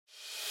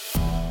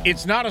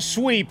It's not a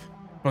sweep,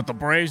 but the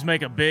Braves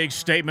make a big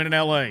statement in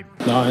L.A.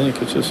 No, I think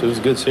it was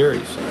a good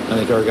series. I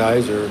think our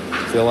guys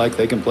feel like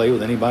they can play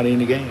with anybody in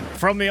the game.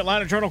 From the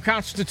Atlanta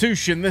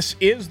Journal-Constitution, this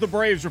is the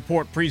Braves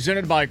Report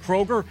presented by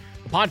Kroger,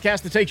 the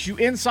podcast that takes you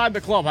inside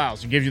the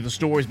clubhouse and gives you the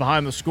stories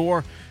behind the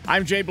score.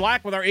 I'm Jay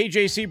Black with our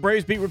AJC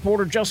Braves beat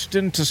reporter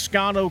Justin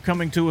Toscano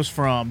coming to us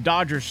from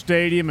Dodger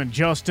Stadium. And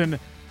Justin,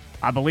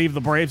 I believe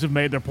the Braves have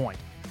made their point.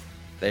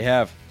 They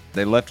have.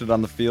 They left it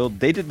on the field.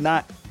 They did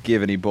not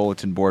give any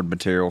bulletin board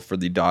material for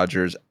the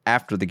Dodgers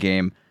after the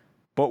game,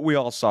 but we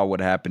all saw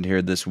what happened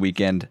here this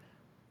weekend.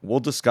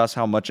 We'll discuss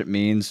how much it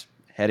means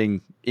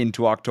heading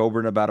into October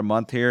in about a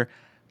month here,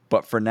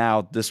 but for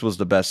now, this was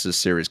the best this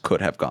series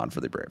could have gone for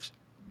the Braves.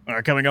 All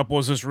right, coming up,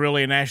 was this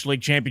really a National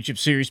League Championship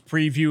Series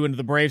preview, and do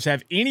the Braves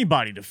have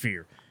anybody to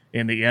fear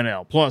in the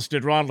NL? Plus,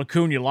 did Ronald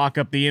Acuna lock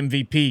up the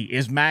MVP?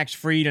 Is Max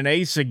Fried an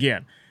ace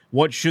again?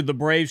 What should the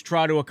Braves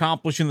try to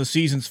accomplish in the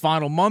season's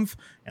final month?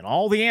 And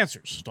all the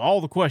answers to all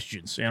the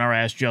questions in our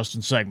Ask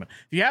Justin segment.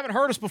 If you haven't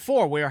heard us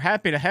before, we are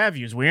happy to have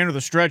you as we enter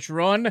the stretch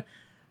run.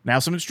 Now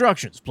some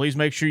instructions. Please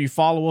make sure you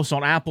follow us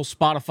on Apple,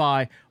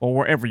 Spotify, or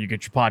wherever you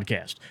get your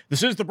podcast.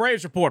 This is the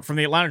Braves Report from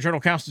the Atlanta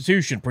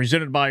Journal-Constitution,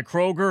 presented by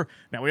Kroger.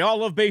 Now, we all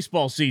love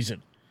baseball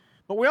season,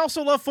 but we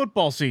also love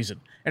football season.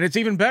 And it's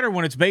even better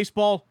when it's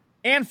baseball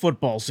and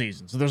football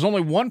season. So there's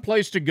only one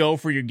place to go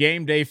for your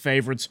game day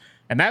favorites,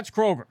 and that's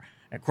Kroger.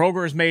 And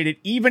Kroger has made it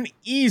even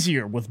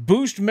easier with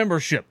Boost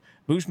membership.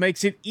 Boost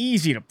makes it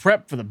easy to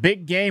prep for the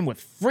big game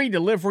with free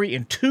delivery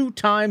and 2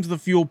 times the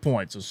fuel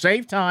points. So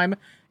save time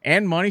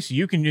and money so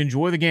you can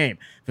enjoy the game.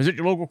 Visit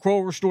your local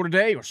Kroger store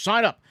today or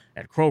sign up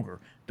at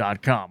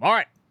Kroger.com. All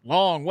right,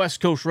 long West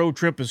Coast road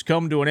trip has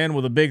come to an end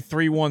with a big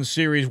 3-1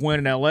 series win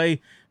in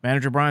L.A.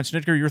 Manager Brian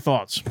Snitker, your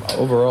thoughts?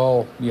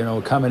 Overall,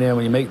 coming in,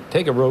 when you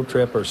take a road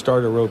trip or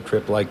start a road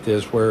trip like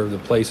this where the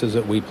places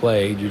that we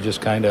played, you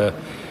just kind of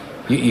 –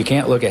 you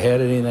can't look ahead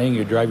at anything.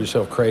 You drive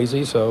yourself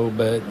crazy.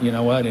 But you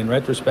know what? In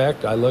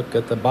retrospect, I look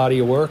at the body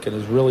of work, and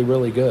it's really,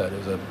 really good.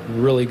 It's a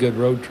really good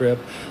road trip.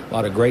 A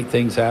lot of great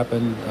things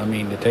happened. I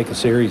mean, to take a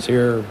series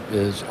here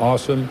is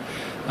awesome.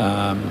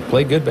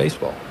 Played good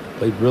baseball.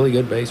 Played really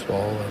good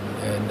baseball.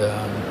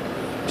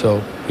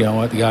 So, you know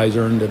what? The guys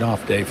earned an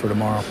off day for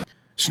tomorrow.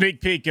 Sneak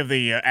peek of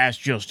the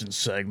Ask Justin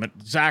segment.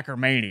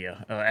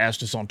 Zacharmania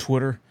asked us on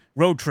Twitter,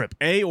 road trip,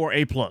 A or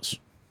A+?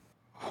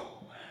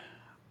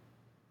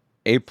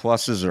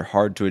 A-pluses are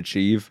hard to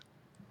achieve,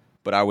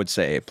 but I would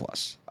say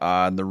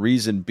A+. The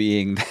reason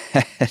being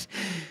that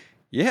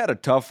you had a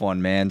tough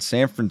one, man.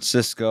 San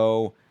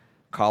Francisco,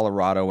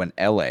 Colorado, and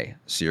LA.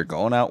 So you're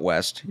going out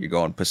west. You're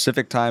going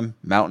Pacific time,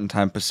 Mountain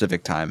time,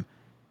 Pacific time.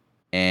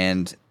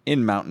 And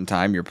in Mountain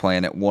time, you're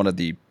playing at one of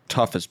the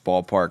toughest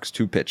ballparks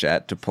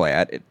to play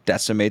at. It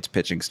decimates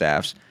pitching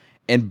staffs.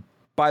 And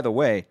by the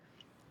way,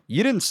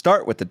 you didn't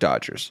start with the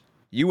Dodgers.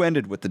 You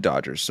ended with the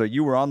Dodgers. So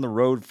you were on the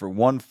road for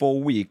 1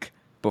 full week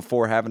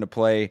before having to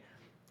play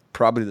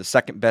probably the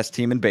second best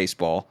team in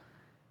baseball.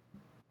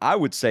 I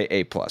would say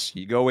A+.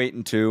 You go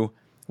 8-2.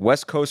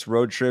 West Coast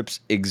road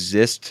trips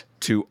exist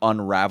to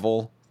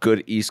unravel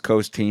good East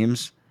Coast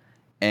teams,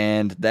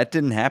 and that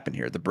didn't happen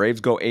here. The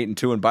Braves go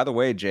 8-2. And by the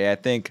way, Jay, I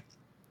think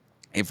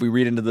if we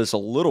read into this a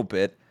little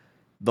bit,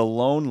 the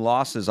lone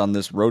losses on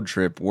this road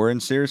trip were in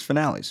series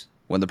finales.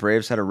 When the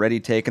Braves had already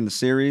taken the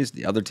series,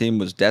 the other team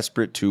was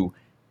desperate to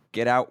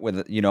get out with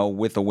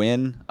a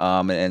win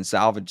and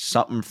salvage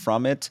something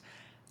from it.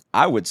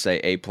 I would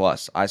say A+.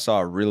 I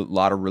saw a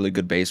lot of really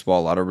good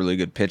baseball, a lot of really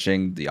good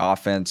pitching. The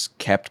offense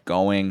kept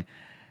going.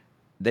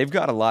 They've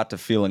got a lot to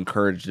feel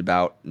encouraged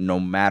about, no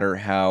matter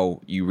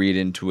how you read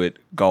into it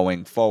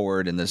going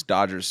forward. And this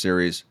Dodgers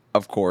series,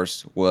 of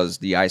course, was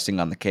the icing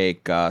on the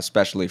cake,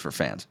 especially for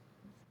fans.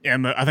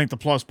 And I think the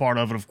plus part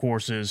of it, of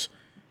course, is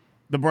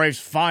the Braves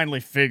finally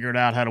figured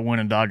out how to win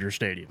in Dodger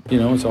Stadium.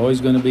 It's always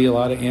going to be a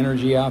lot of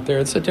energy out there.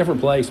 It's a different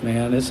place,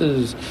 man. This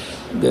is,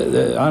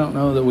 I don't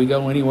know that we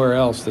go anywhere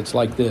else that's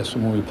like this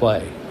when we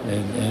play.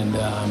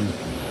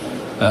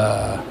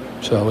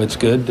 So it's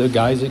good the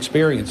guys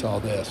experience all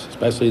this,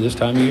 especially this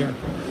time of year.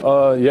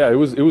 Yeah, it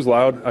was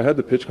loud. I had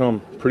the pitch come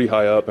pretty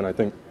high up, and I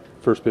think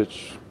first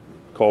pitch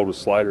called was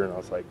slider, and I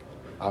was like,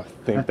 I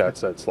think that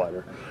said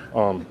slider.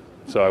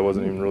 So I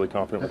wasn't even really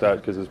confident with that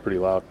because it was pretty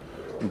loud.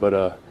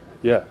 But,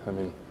 yeah, I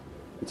mean,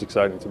 it's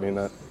exciting to be in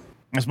that.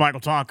 As Michael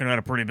Tonkin had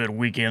a pretty big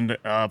weekend.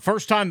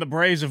 First time the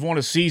Braves have won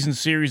a season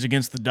series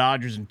against the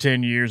Dodgers in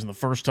 10 years, and the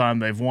first time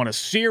they've won a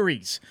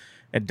series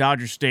at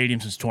Dodger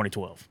Stadium since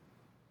 2012.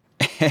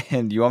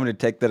 And you want me to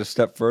take that a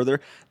step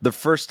further? The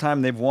first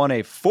time they've won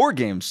a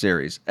 4-game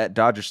series at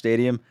Dodger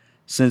Stadium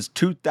since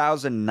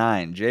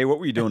 2009. Jay, what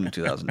were you doing in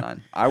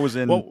 2009? I was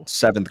in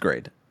 7th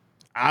grade.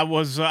 I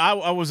was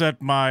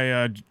at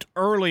my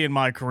early in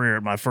my career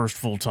at my first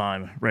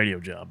full-time radio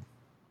job.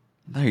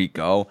 There you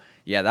go.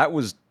 Yeah, that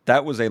was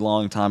a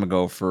long time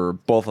ago for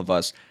both of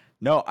us.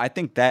 No, I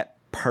think that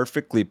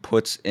perfectly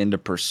puts into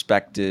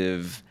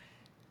perspective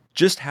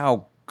just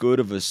how good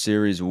of a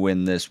series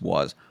win this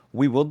was.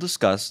 We will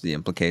discuss the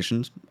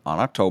implications on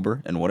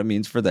October and what it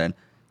means for then.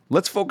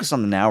 Let's focus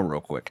on the now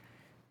real quick.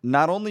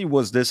 not only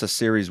was this a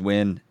series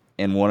win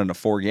and one in a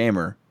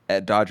 4-gamer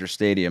at Dodger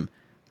Stadium,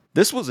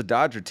 this was a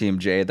Dodger team,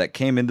 Jay, that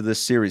came into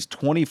this series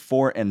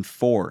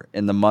 24-4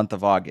 in the month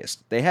of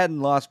August. They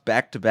hadn't lost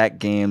back-to-back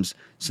games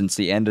since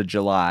the end of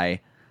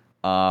July,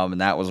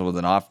 and that was with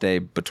an off day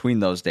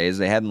between those days.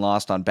 They hadn't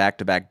lost on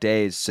back-to-back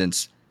days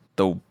since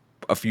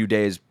a few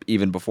days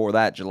even before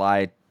that,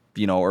 July,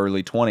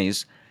 early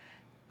 20s.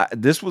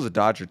 This was a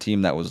Dodger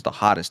team that was the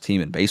hottest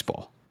team in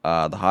baseball.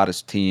 The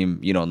hottest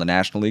team, in the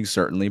National League,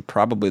 certainly,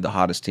 probably the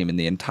hottest team in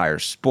the entire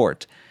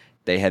sport.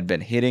 They had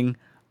been hitting,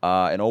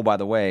 and oh, by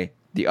the way,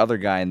 the other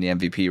guy in the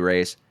MVP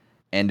race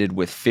ended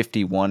with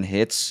 51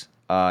 hits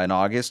in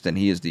August, and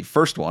he is the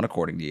first one,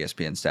 according to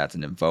ESPN Stats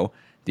and Info,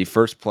 the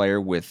first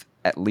player with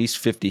at least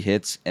 50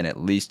 hits and at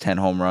least 10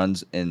 home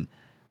runs in,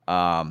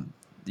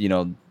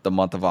 the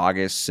month of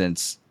August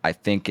since I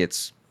think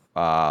it's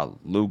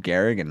Lou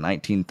Gehrig in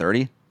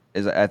 1930,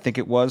 I think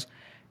it was.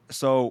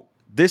 So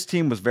this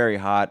team was very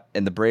hot,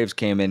 and the Braves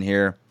came in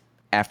here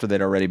after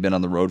they'd already been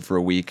on the road for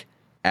a week,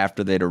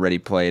 after they'd already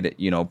played,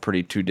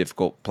 pretty two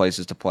difficult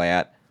places to play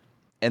at.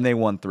 And they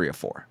won 3 of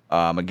 4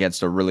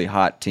 against a really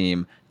hot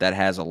team that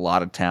has a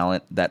lot of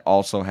talent, that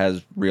also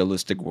has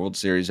realistic World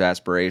Series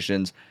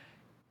aspirations.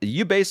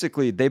 They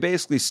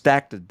basically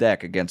stacked the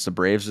deck against the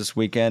Braves this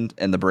weekend,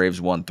 and the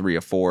Braves won 3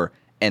 of 4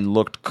 and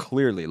looked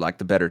clearly like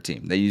the better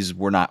team. These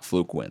were not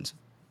fluke wins.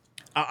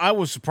 I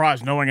was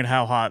surprised knowing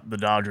how hot the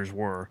Dodgers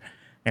were,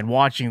 and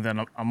watching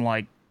them, I'm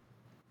like,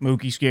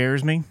 Mookie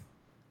scares me.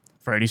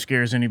 Freddie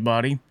scares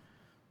anybody.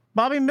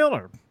 Bobby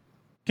Miller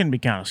can be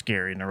kind of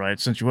scary in the right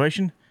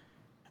situation.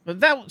 But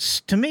that,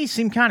 to me,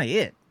 seemed kind of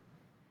it.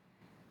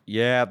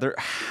 Yeah,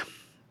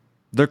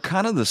 they're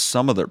kind of the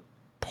sum of their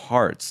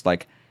parts.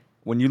 Like,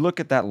 when you look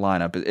at that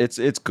lineup,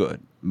 it's good.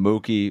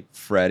 Mookie,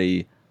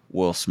 Freddie,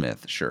 Will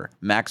Smith, sure.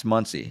 Max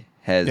Muncy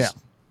has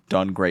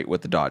done great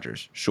with the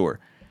Dodgers, sure.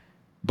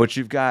 But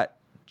you've got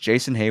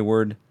Jason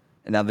Hayward,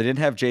 and now they didn't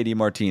have J.D.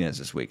 Martinez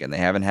this week, and they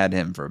haven't had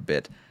him for a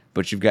bit.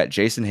 But you've got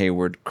Jason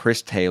Hayward,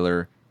 Chris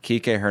Taylor,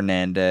 Kike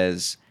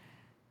Hernandez,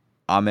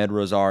 Ahmed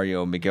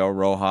Rosario, Miguel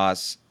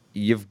Rojas.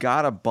 You've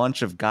got a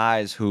bunch of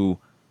guys who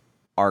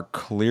are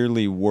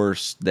clearly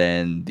worse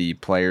than the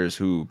players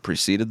who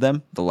preceded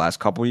them the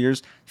last couple of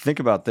years. Think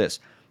about this.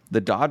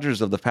 The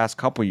Dodgers of the past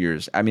couple of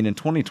years, in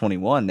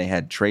 2021, they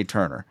had Trey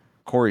Turner,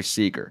 Corey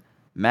Seager,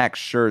 Max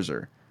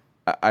Scherzer.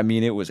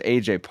 It was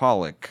A.J.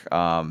 Pollock,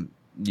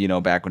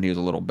 back when he was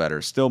a little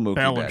better. Still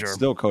Mookie Betts,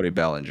 still Cody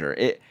Bellinger.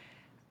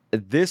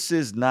 This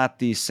is not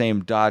the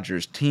same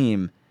Dodgers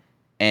team,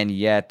 and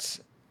yet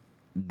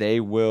they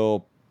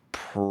will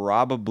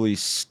probably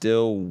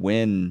still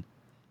win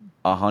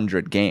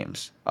 100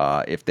 games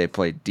if they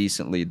play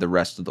decently the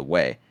rest of the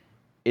way.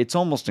 It's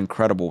almost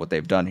incredible what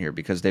they've done here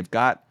because they've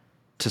got,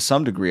 to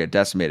some degree, a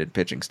decimated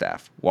pitching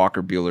staff.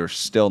 Walker Buehler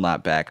still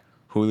not back.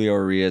 Julio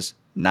Urias,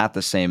 not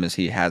the same as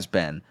he has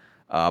been.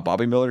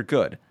 Bobby Miller,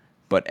 good.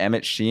 But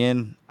Emmett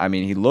Sheehan,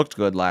 he looked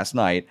good last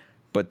night,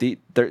 but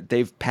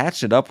they've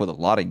patched it up with a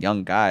lot of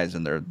young guys,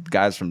 and they're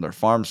guys from their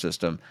farm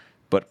system.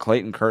 But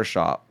Clayton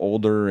Kershaw,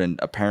 older, and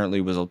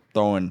apparently was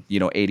throwing,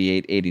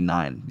 88,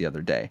 89 the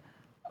other day,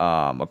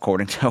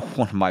 according to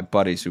one of my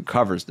buddies who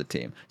covers the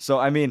team. So,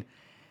 and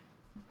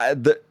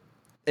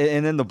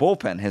then the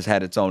bullpen has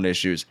had its own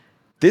issues.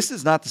 This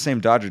is not the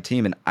same Dodger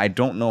team, and I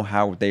don't know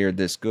how they are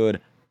this good,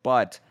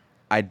 but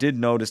I did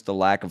notice the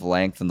lack of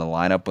length in the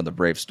lineup when the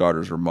Brave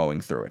starters were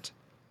mowing through it.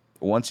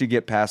 Once you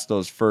get past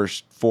those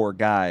first 4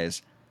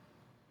 guys,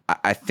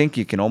 I think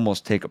you can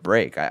almost take a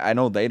break. I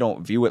know they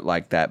don't view it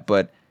like that,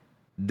 but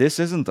this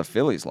isn't the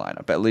Phillies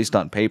lineup, at least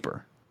on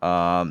paper.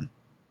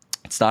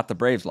 It's not the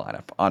Braves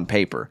lineup on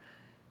paper.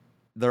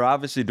 They're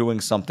obviously doing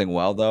something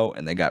well, though,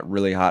 and they got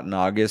really hot in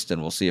August,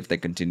 and we'll see if they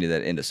continue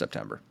that into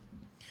September.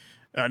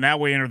 Now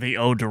we enter the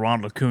Ode to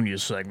Ronald Acuna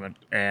segment,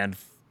 and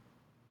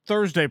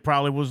Thursday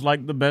probably was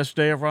like the best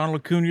day of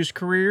Ronald Acuna's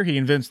career. He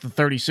invents the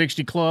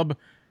 30-60 club,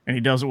 and he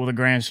does it with a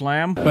grand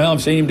slam. Well,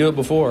 I've seen him do it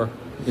before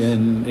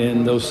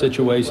in those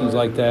situations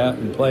like that,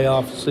 in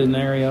playoff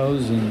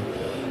scenarios, and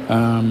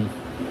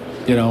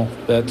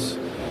that's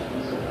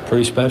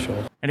pretty special.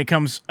 And it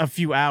comes a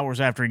few hours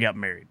after he got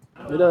married.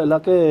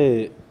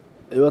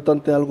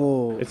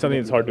 It's something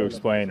that's hard to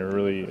explain or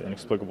really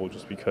inexplicable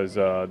just because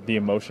the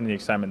emotion, the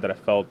excitement that I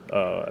felt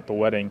at the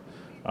wedding,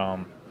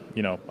 I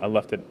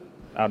left it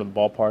out of the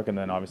ballpark, and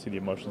then obviously the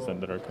emotions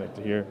that are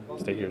connected here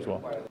stay here as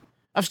well.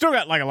 I've still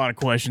got a lot of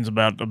questions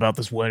about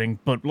this wedding,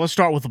 but let's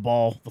start with the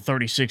ball, the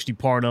 30-60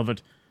 part of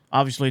it.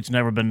 Obviously, it's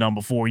never been done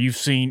before. You've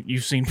seen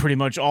pretty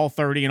much all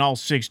 30 and all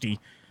 60.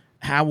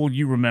 How will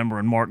you remember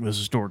and mark this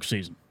historic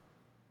season?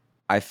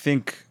 I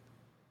think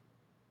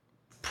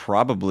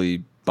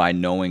probably by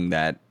knowing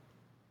that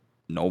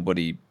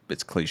nobody,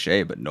 it's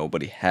cliche, but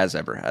nobody has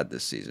ever had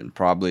this season.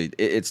 Probably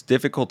it's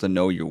difficult to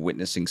know you're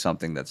witnessing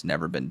something that's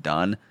never been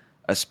done,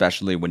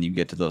 especially when you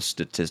get to those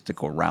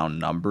statistical round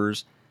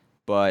numbers.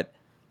 But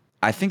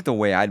I think the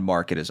way I'd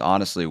mark it is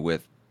honestly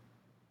with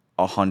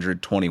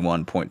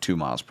 121.2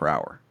 miles per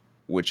hour,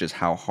 which is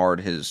how hard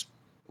his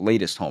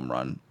latest home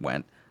run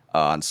went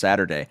on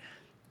Saturday.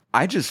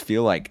 I just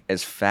feel like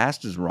as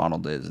fast as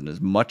Ronald is and as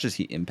much as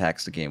he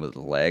impacts the game with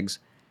his legs,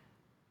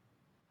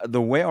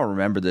 the way I'll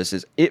remember this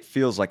is it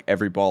feels like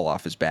every ball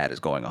off his bat is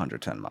going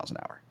 110 miles an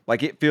hour.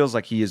 Like it feels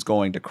like he is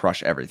going to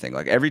crush everything.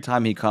 Like every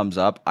time he comes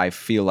up, I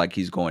feel like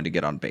he's going to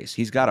get on base.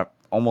 He's got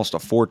almost a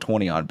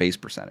 420 on base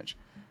percentage.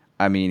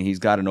 I mean, he's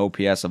got an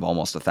OPS of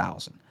almost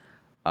 1,000.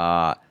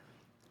 I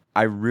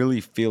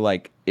really feel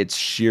like it's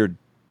sheer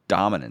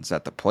dominance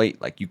at the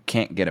plate. Like you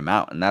can't get him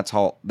out, and that's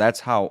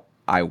how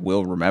I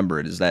will remember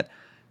it, is that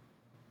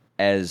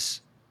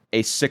as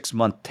a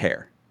 6-month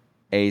tear,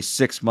 a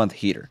 6-month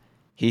heater.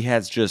 He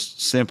has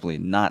just simply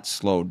not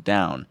slowed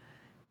down.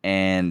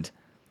 And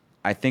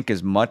I think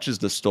as much as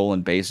the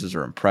stolen bases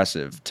are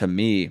impressive, to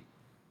me,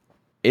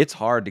 it's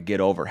hard to get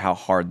over how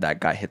hard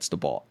that guy hits the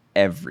ball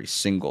every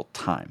single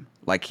time.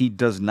 Like he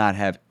does not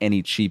have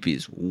any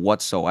cheapies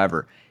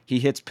whatsoever. He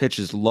hits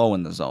pitches low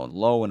in the zone,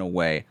 low and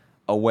away,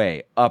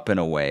 up and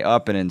away,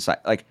 up and inside.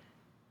 Like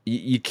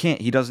you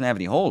can't. He doesn't have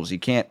any holes. You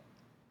can't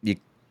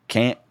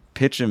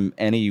pitch him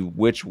any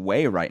which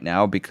way right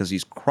now because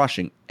he's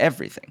crushing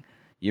everything.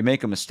 You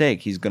make a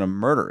mistake, he's going to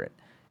murder it.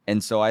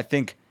 And so I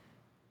think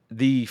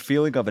the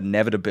feeling of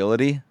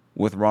inevitability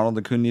with Ronald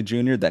Acuna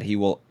Jr., that he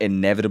will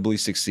inevitably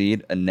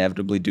succeed,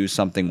 inevitably do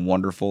something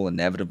wonderful,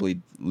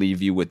 inevitably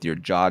leave you with your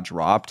jaw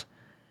dropped,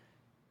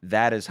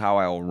 that is how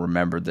I will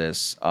remember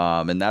this.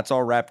 And that's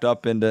all wrapped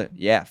up into,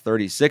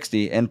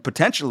 30-60 and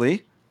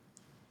potentially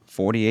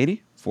 40-80,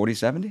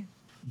 40-70.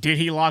 Did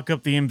he lock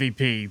up the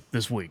MVP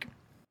this week?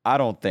 I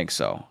don't think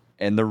so.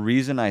 And the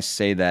reason I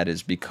say that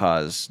is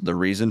because the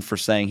reason for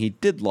saying he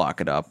did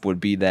lock it up would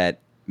be that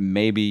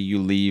maybe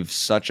you leave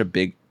such a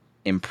big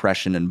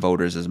impression in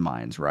voters'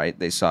 minds, right?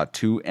 They saw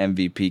 2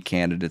 MVP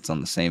candidates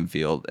on the same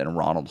field, and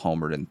Ronald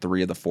homered in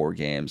 3 of the 4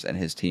 games, and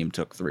his team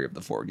took 3 of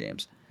the 4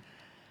 games.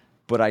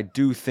 But I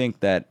do think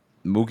that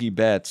Mookie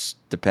Betts,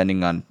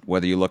 depending on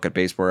whether you look at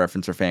Baseball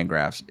Reference or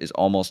Fangraphs, is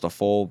almost a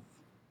full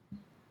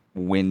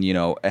win,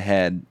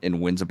 ahead in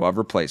wins above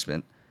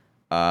replacement.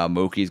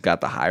 Mookie's got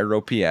the higher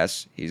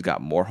OPS. He's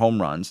got more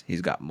home runs.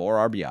 He's got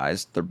more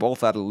RBIs. They're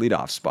both at a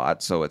leadoff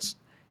spot.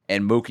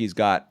 And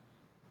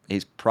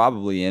he's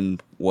probably in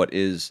what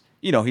is,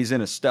 he's in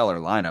a stellar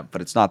lineup,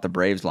 but it's not the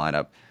Braves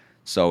lineup.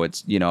 So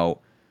it's, to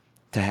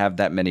have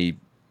that many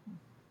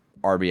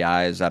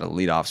RBIs at a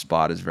leadoff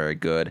spot is very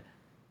good.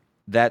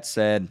 That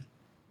said,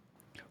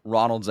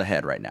 Ronald's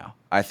ahead right now.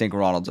 I think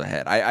Ronald's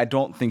ahead. I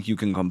don't think you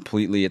can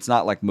completely... It's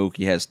not like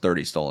Mookie has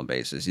 30 stolen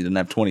bases. He didn't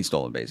have 20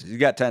 stolen bases. He's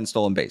got 10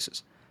 stolen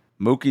bases.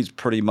 Mookie's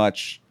pretty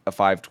much a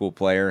 5-tool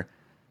player,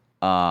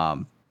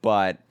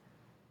 but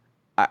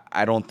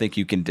I don't think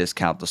you can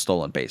discount the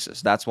stolen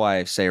bases. That's why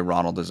I say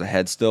Ronald is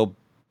ahead still,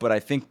 but I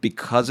think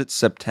because it's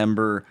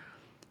September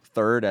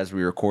 3rd as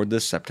we record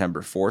this,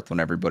 September 4th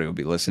when everybody will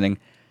be listening,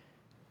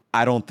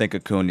 I don't think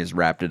Acuna's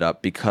wrapped it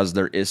up because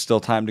there is still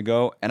time to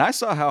go. And I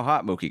saw how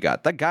hot Mookie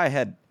got. That guy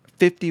had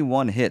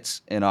 51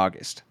 hits in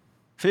August.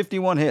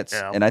 51 hits.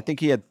 Yeah. And I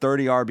think he had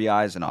 30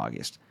 RBIs in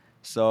August.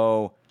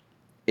 So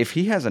if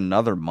he has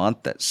another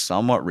month that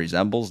somewhat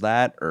resembles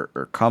that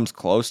or comes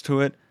close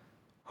to it,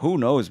 who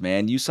knows,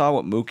 man? You saw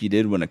what Mookie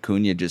did when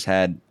Acuna just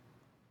had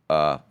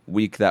a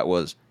week that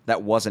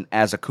wasn't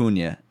as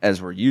Acuna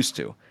as we're used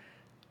to.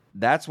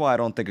 That's why I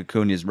don't think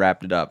Acuna's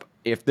wrapped it up.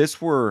 If this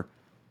were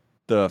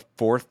the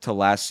 4th to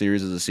last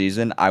series of the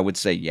season, I would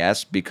say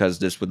yes, because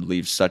this would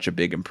leave such a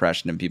big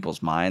impression in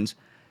people's minds.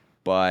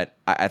 But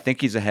I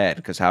think he's ahead,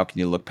 because how can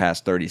you look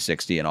past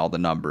 30-60 and all the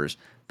numbers?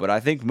 But I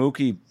think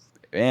Mookie,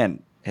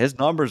 man, his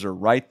numbers are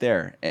right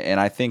there. And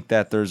I think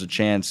that there's a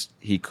chance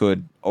he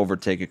could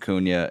overtake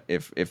Acuna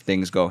if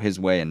things go his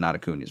way and not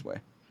Acuna's way.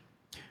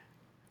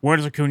 Where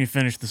does Acuna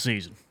finish the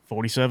season?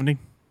 40-70?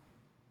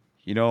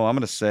 I'm going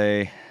to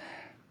say,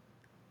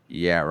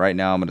 right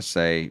now I'm going to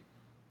say,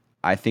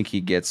 I think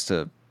he gets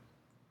to,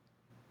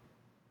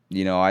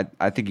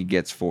 I think he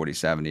gets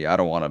 40-70. I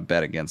don't want to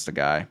bet against the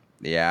guy.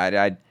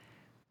 Yeah,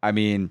 I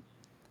mean,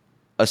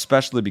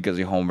 especially because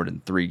he homered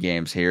in 3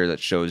 games here, that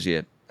shows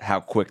you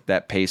how quick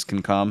that pace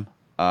can come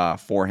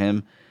for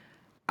him.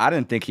 I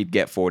didn't think he'd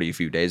get 40 a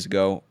few days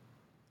ago.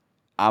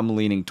 I'm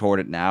leaning toward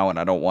it now, and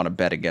I don't want to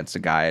bet against a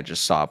guy I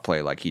just saw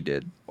play like he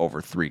did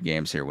over 3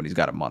 games here when he's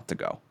got a month to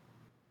go.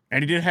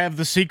 And he did have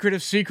the secret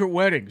of secret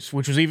weddings,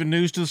 which was even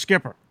news to the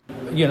skipper.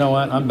 You know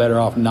what? I'm better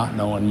off not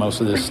knowing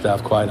most of this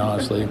stuff, quite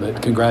honestly,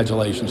 but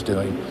congratulations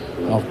to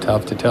him. Well,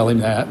 tough to tell him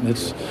that, and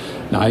it's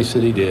nice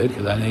that he did,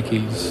 because I think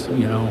he's,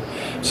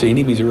 seeing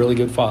him, he's a really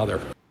good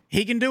father.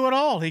 He can do it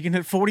all. He can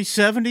hit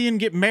 40-70 and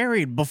get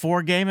married before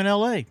a game in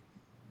L.A.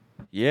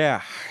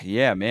 Yeah,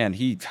 man.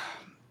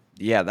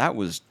 That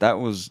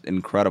was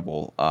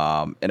incredible.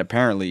 And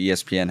apparently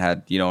ESPN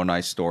had, a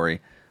nice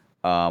story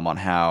on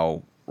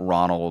how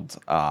Ronald,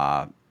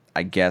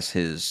 I guess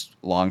his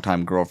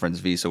longtime girlfriend's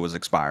visa was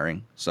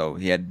expiring, so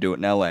he had to do it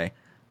in L.A.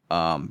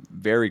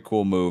 Very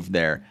cool move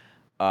there.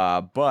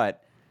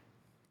 But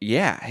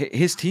yeah,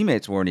 his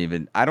teammates weren't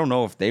even, I don't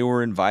know if they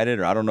were invited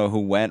or I don't know who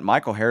went.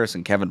 Michael Harris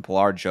and Kevin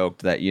Pillar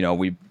joked that,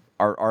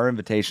 our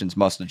invitations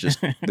must have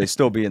just, they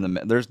still be in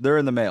the, they're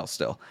in the mail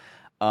still.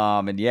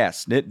 And yeah,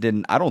 Snit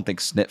didn't. I don't think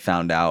Snit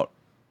found out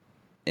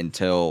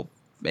until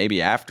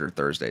maybe after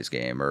Thursday's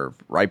game or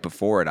right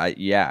before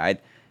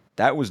it.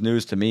 That was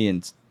news to me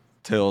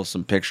until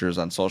some pictures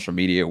on social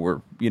media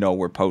were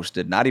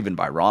posted, not even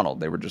by Ronald.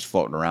 They were just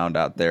floating around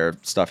out there,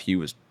 stuff he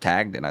was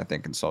tagged in, I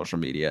think, in social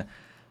media,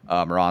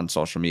 or on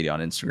social media on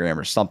Instagram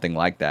or something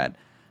like that.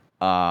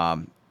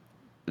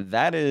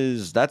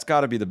 That's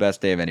got to be the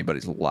best day of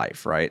anybody's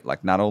life, right?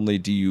 Like, not only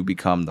do you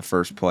become the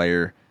first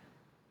player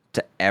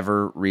to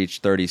ever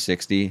reach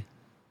 30-60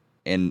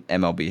 in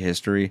MLB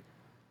history,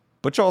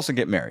 but you also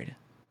get married.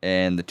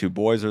 And the two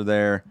boys are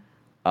there.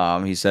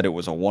 He said it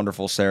was a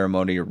wonderful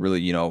ceremony,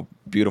 really,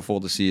 beautiful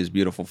to see his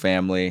beautiful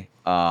family,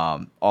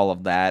 all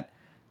of that.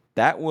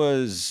 That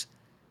was,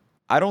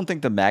 I don't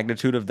think the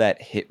magnitude of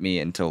that hit me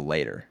until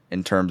later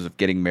in terms of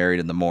getting married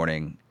in the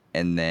morning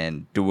and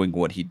then doing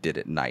what he did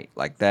at night.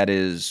 Like, that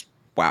is,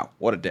 wow,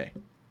 what a day.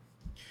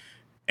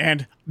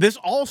 And this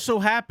also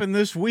happened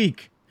this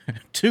week.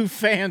 Two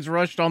fans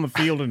rushed on the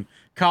field in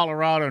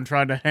Colorado and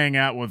tried to hang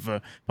out with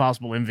the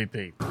possible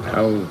MVP.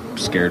 How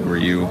scared were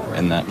you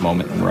in that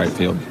moment in right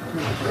field?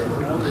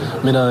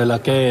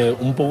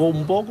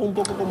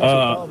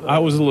 I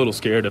was a little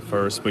scared at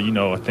first, but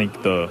I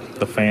think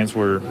the fans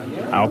were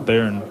out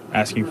there and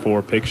asking for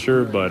a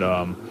picture, but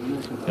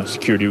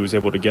security was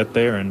able to get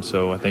there, and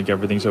so I think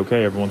everything's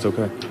okay. Everyone's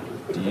okay.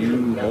 Do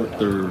you hope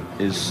there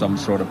is some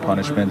sort of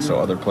punishment so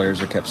other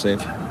players are kept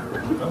safe?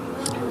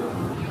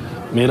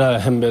 Yeah,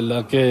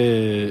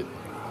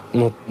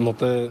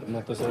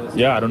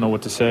 I don't know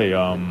what to say.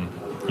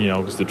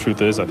 Because the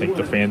truth is, I think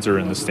the fans are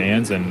in the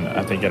stands, and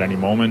I think at any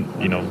moment,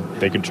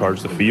 they could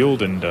charge the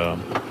field. And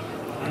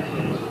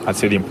I'd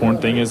say the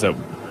important thing is that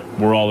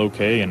we're all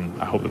okay, and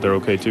I hope that they're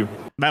okay too.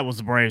 That was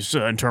the Braves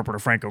interpreter,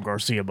 Franco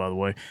Garcia, by the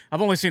way.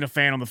 I've only seen a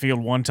fan on the field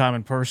one time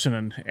in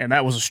person, and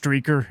that was a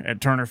streaker at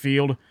Turner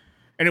Field.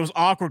 And it was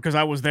awkward because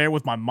I was there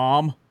with my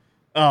mom.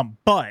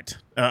 But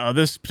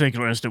this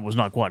particular incident was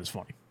not quite as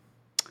funny.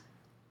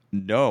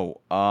 No.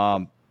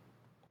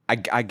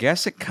 I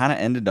guess it kind of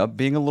ended up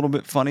being a little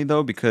bit funny,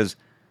 though, because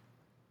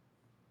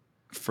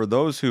for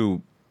those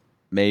who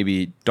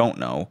maybe don't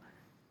know,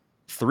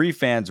 3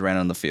 fans ran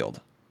on the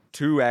field.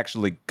 2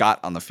 actually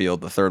got on the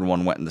field. The third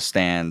one went in the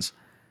stands.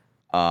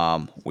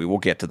 We will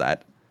get to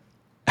that.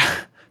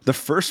 The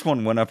first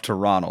one went up to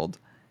Ronald,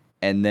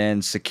 and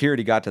then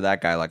security got to that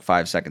guy like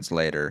 5 seconds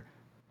later.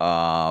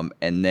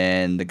 And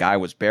then the guy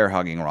was bear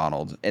hugging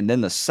Ronald. And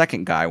then the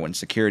second guy, when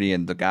security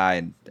and the guy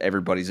and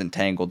everybody's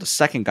entangled, the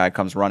second guy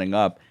comes running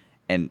up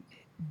and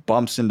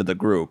bumps into the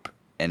group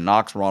and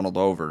knocks Ronald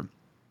over.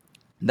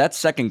 That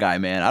second guy,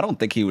 man, I don't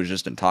think he was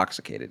just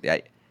intoxicated.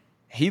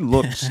 He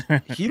looked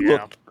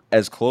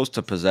as close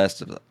to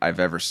possessed as I've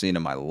ever seen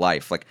in my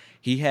life. Like,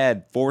 he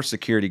had 4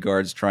 security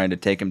guards trying to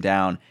take him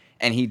down,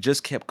 and he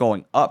just kept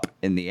going up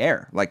in the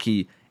air. Like,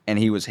 he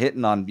was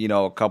hitting on,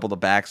 a couple of the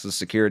backs of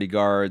security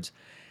guards.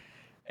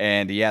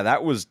 And yeah,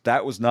 that was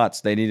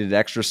nuts. They needed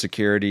extra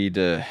security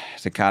to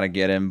kind of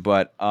get him.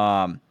 But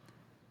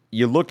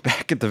you looked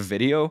back at the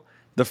video,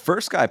 the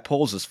first guy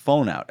pulls his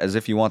phone out as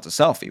if he wants a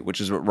selfie, which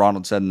is what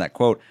Ronald said in that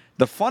quote.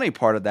 The funny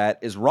part of that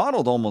is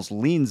Ronald almost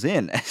leans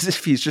in as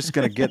if he's just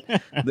going to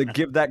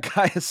give that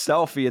guy a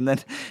selfie, and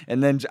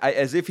then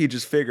as if he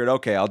just figured,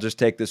 okay, I'll just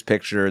take this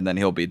picture and then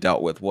he'll be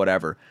dealt with,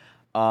 whatever.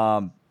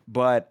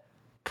 But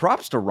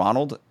props to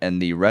Ronald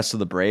and the rest of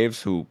the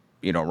Braves, who,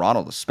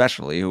 Ronald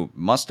especially, who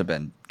must have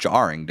been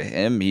jarring to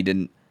him. He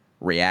didn't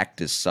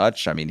react as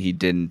such. I mean, he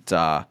didn't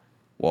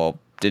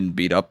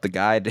beat up the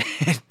guy,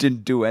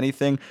 didn't do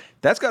anything.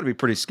 That's got to be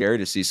pretty scary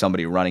to see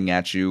somebody running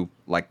at you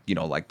like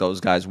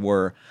those guys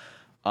were.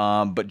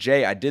 But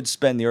Jay, I did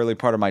spend the early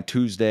part of my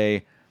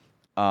Tuesday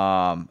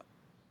trying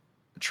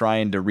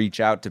to reach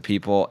out to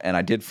people, and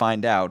I did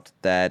find out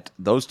that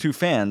those 2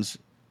 fans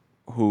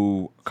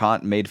who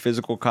made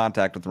physical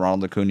contact with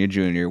Ronald Acuna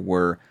Jr.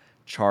 were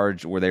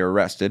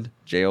arrested,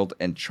 jailed,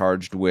 and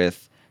charged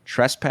with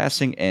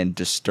trespassing and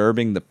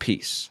disturbing the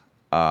peace.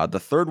 The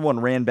third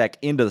one ran back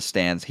into the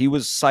stands. He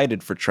was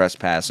cited for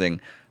trespassing,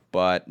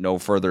 but no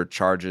further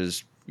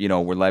charges,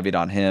 were levied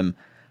on him.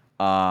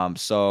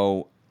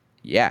 So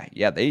yeah,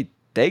 they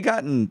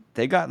got in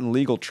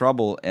legal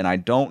trouble, and I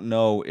don't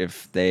know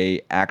if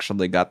they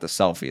actually got the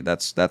selfie.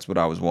 That's what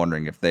I was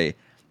wondering, if the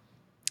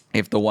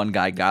one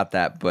guy got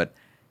that, but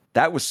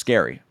that was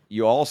scary.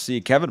 You all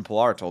see, Kevin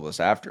Pillar told us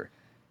after,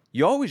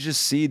 you always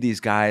just see these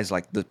guys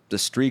like the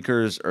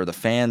streakers or the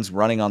fans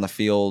running on the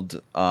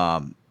field.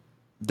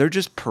 They're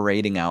just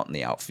parading out in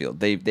the outfield.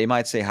 They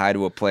might say hi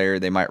to a player.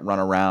 They might run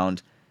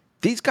around.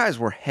 These guys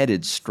were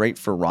headed straight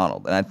for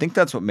Ronald, and I think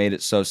that's what made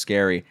it so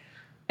scary.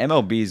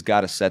 MLB's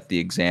got to set the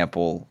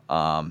example,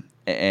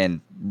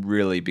 and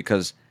really,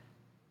 because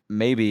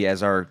maybe,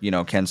 as our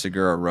Ken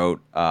Segura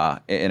wrote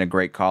in a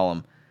great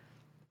column,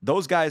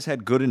 those guys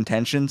had good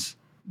intentions.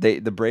 The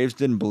Braves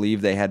didn't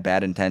believe they had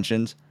bad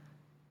intentions.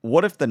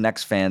 What if the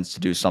next fans to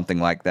do something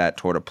like that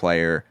toward a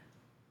player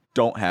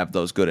don't have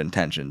those good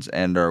intentions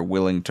and are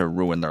willing to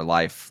ruin their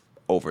life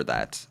over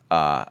that?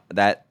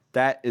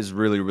 That is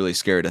really, really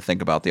scary to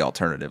think about the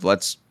alternative.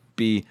 Let's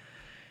be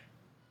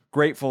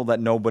grateful that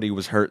nobody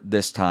was hurt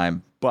this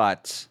time.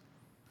 But,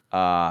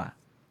 yeah,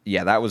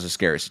 that was a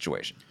scary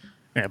situation.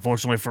 Yeah,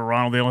 fortunately for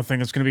Ronald, the only thing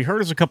that's going to be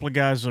hurt is a couple of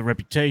guys'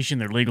 reputation,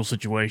 their legal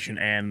situation,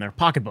 and their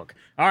pocketbook.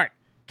 All right,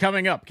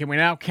 coming up, can we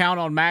now count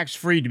on Max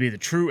Fried to be the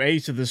true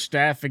ace of this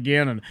staff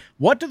again? And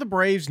what do the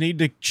Braves need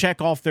to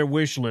check off their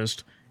wish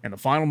list in the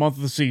final month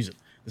of the season?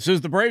 This is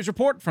the Braves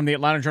Report from the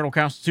Atlanta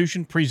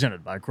Journal-Constitution,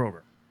 presented by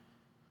Kroger.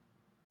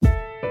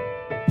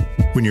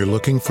 When you're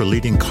looking for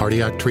leading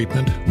cardiac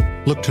treatment,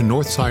 look to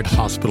Northside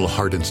Hospital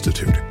Heart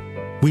Institute.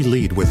 We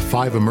lead with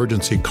 5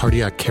 emergency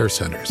cardiac care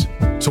centers,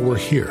 so we're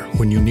here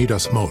when you need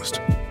us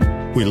most.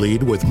 We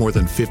lead with more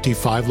than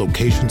 55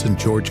 locations in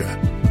Georgia.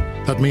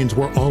 That means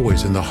we're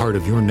always in the heart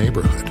of your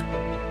neighborhood.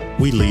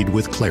 We lead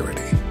with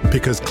clarity,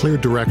 because clear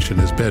direction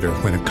is better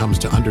when it comes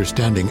to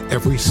understanding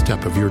every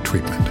step of your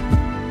treatment.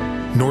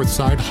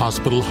 Northside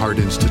Hospital Heart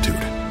Institute.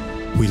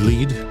 We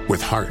lead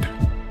with heart.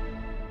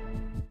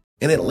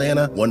 In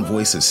Atlanta, one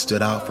voice has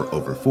stood out for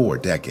over 4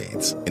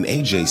 decades. An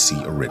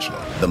AJC original,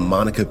 The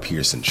Monica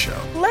Pearson Show.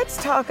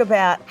 Let's talk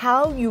about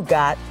how you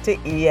got to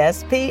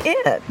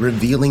ESPN.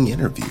 Revealing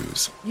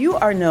interviews. You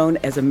are known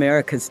as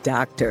America's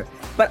doctor,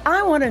 but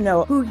I want to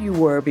know who you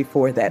were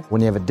before that.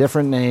 When you have a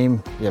different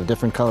name, you have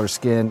different color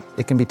skin,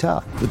 it can be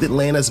tough. With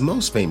Atlanta's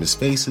most famous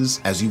faces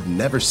as you've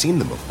never seen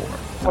them before.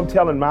 I'm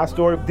telling my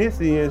story.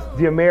 This is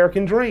the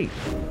American dream.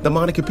 The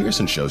Monica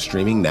Pearson Show,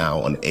 streaming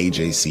now on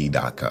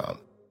AJC.com.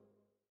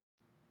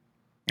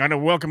 I know,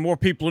 welcome more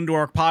people into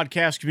our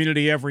podcast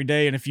community every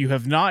day, and if you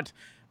have not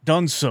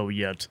done so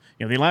yet,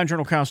 the Atlanta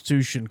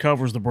Journal-Constitution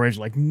covers the Braves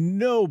like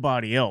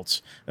nobody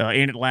else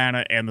in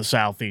Atlanta and the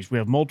Southeast. We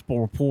have multiple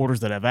reporters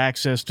that have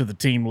access to the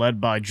team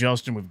led by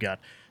Justin. We've got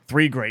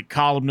 3 great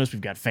columnists.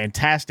 We've got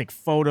fantastic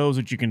photos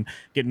that you can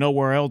get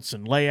nowhere else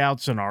and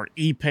layouts in our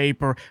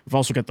e-paper. We've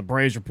also got the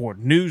Braves Report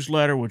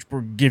newsletter, which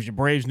gives you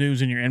Braves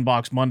news in your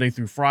inbox Monday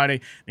through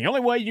Friday. The only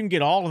way you can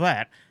get all of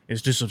that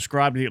is to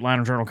subscribe to the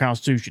Atlanta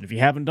Journal-Constitution. If you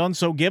haven't done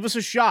so, give us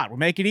a shot. We'll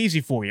make it easy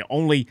for you.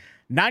 Only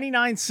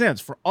 99 cents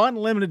for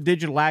unlimited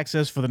digital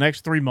access for the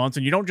next 3 months,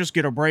 and you don't just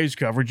get our Braves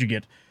coverage, you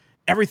get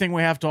everything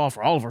we have to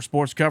offer, all of our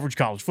sports coverage.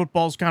 College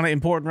football is kind of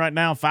important right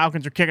now.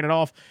 Falcons are kicking it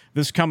off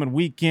this coming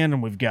weekend,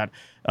 and we've got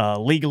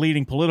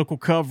league-leading political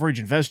coverage,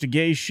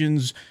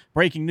 investigations,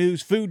 breaking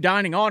news, food,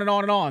 dining, on and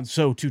on and on.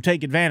 So to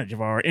take advantage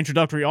of our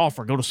introductory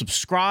offer, go to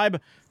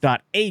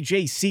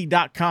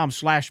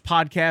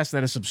subscribe.ajc.com/podcast.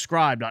 That is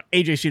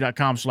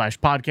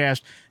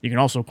subscribe.ajc.com/podcast. You can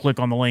also click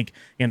on the link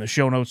in the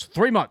show notes.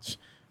 3 months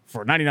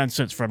for 99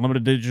 cents for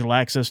unlimited digital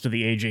access to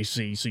the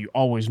AJC, so you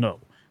always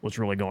know what's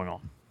really going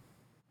on.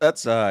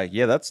 That's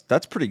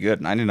pretty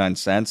good. 99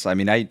 cents. I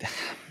mean, I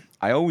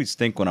always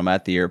think when I'm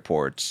at the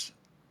airports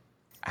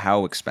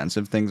how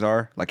expensive things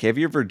are. Like, have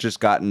you ever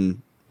just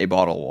gotten a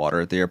bottle of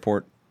water at the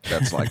airport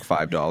that's like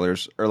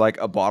 $5, or like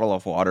a bottle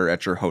of water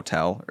at your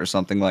hotel or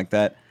something like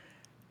that?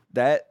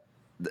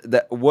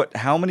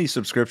 How many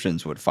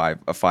subscriptions would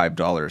a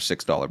 $5 or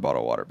 $6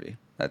 bottle of water be?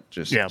 That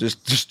just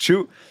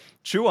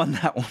chew on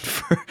that one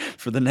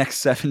for the next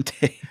 7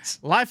 days.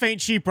 Life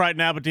ain't cheap right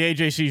now, but the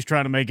AJC is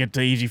trying to make it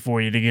easy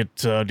for you to get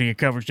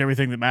coverage to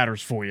everything that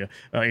matters for you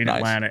in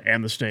Atlanta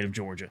and the state of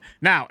Georgia.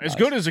 Now, as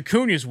good as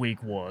Acuna's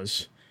week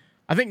was,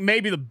 I think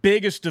maybe the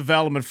biggest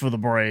development for the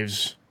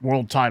Braves'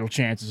 world title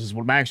chances is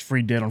what Max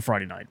Fried did on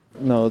Friday night.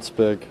 No, it's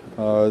big.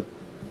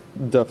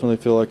 Definitely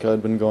feel like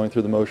I'd been going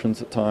through the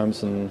motions at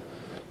times and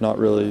not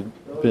really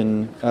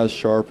been as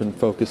sharp and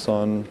focused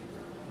on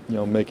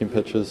making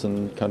pitches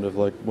and kind of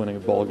like winning a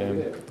ball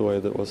game the way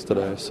that it was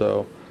today.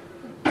 So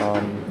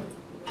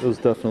it was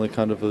definitely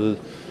kind of a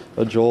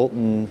jolt,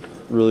 and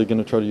really going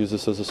to try to use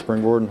this as a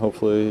springboard, and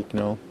hopefully,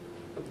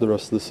 the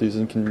rest of the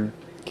season can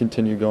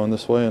continue going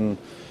this way and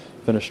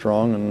finish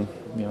strong and,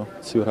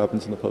 see what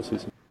happens in the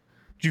postseason.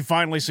 Did you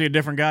finally see a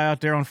different guy out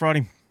there on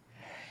Friday?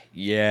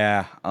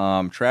 Yeah.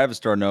 Travis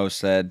d'Arnaud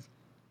said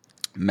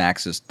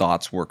Max's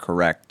thoughts were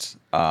correct.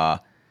 I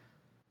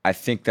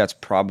think that's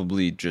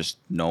probably just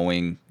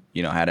knowing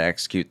how to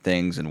execute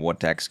things and what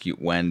to execute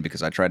when,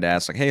 because I tried to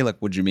ask, like, hey,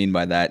 what'd you mean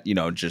by that?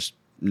 Just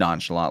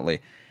nonchalantly.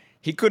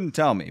 He couldn't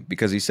tell me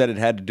because he said it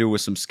had to do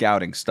with some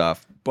scouting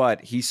stuff,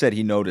 but he said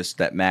he noticed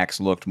that Max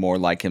looked more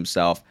like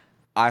himself.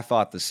 I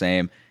thought the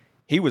same.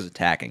 He was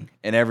attacking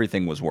and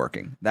everything was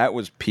working. That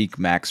was peak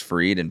Max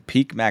Fried, and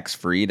peak Max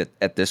Fried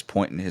at this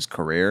point in his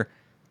career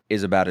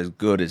is about as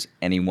good as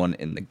anyone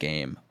in the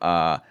game.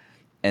 And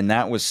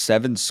that was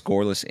 7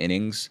 scoreless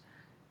innings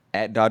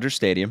at Dodger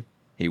Stadium.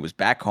 He was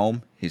back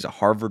home. He's a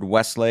Harvard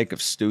Westlake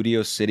of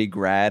Studio City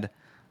grad.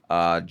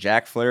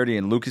 Jack Flaherty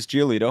and Lucas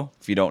Giolito,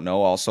 if you don't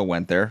know, also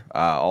went there.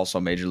 Also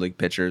major league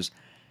pitchers.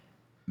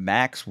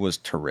 Max was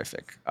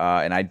terrific.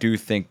 And I do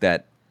think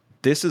that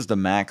this is the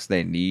Max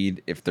they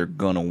need if they're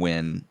going to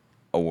win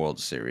a World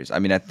Series. I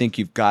mean, I think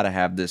you've got to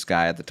have this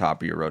guy at the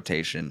top of your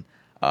rotation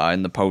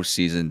in the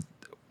postseason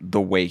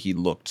the way he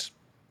looked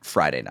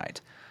Friday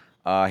night.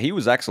 He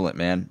was excellent,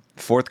 man.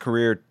 4th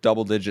career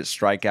double-digit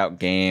strikeout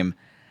game.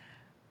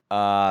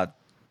 I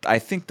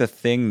think the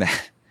thing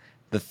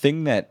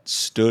that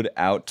stood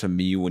out to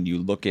me when you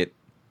look at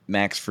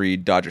Max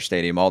Fried, Dodger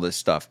Stadium, all this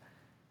stuff.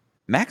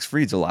 Max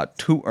Fried's allowed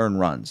 2 earned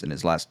runs in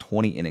his last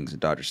 20 innings at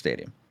Dodger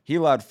Stadium. He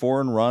allowed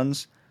 4 earned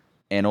runs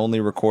and only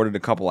recorded a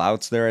couple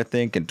outs there, I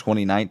think, in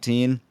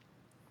 2019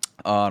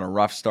 on a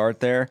rough start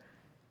there.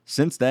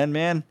 Since then,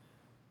 man,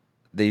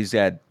 he's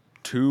had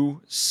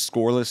 2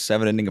 scoreless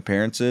 7-inning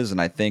appearances,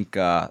 and I think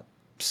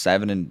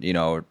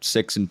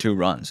 6 and 2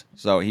 runs.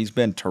 So he's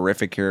been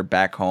terrific here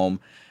back home.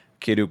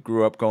 Kid who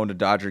grew up going to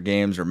Dodger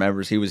games,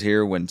 remembers he was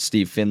here when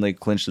Steve Finley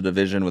clinched the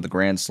division with a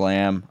grand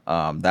slam.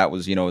 That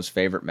was, his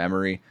favorite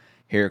memory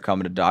here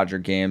coming to Dodger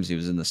games. He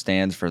was in the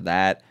stands for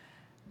that.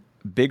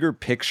 Bigger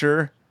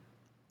picture,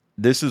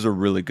 this is a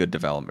really good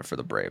development for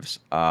the Braves.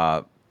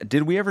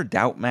 Did we ever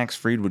doubt Max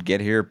Fried would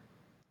get here?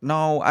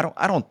 No, I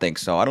don't think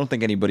so. I don't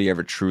think anybody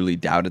ever truly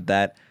doubted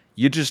that.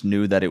 You just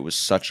knew that it was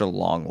such a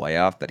long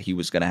layoff that he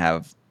was going to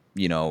have,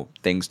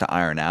 things to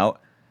iron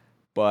out.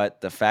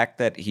 But the fact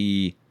that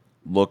he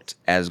looked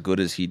as good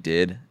as he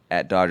did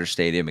at Dodger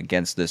Stadium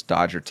against this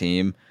Dodger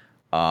team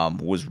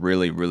was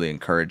really, really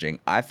encouraging.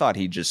 I thought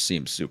he just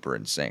seemed super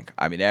in sync.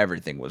 I mean,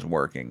 everything was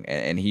working,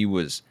 and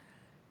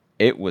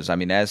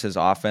as his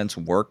offense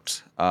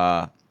worked,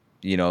 as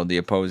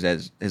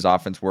his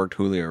offense worked,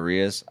 Julio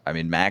Urias, I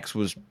mean, Max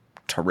was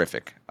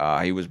terrific.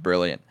 He was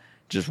brilliant.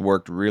 Just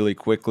worked really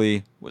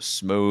quickly, was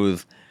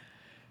smooth.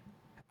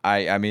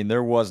 I mean,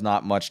 there was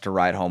not much to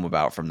write home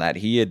about from that.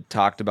 He had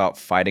talked about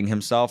fighting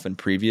himself in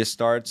previous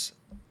starts.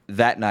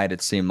 That night,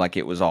 it seemed like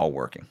it was all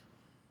working.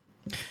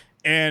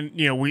 And,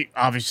 we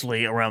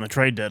obviously, around the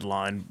trade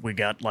deadline, we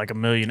got like a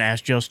million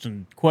Ask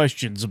Justin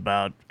questions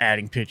about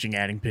adding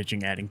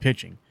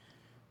pitching.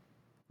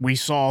 We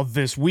saw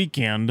this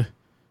weekend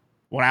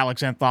what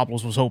Alex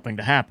Anthopoulos was hoping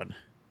to happen.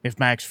 If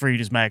Max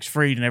Fried is Max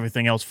Fried and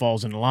everything else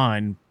falls into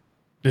line,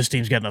 this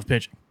team's got enough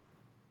pitching.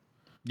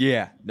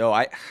 Yeah,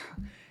 no,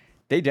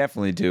 they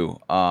definitely do.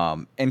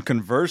 And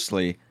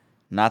conversely,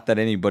 not that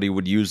anybody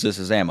would use this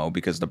as ammo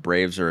because the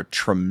Braves are a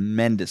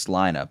tremendous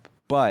lineup,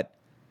 but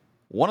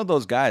one of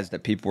those guys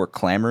that people were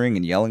clamoring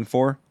and yelling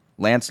for,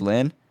 Lance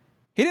Lynn,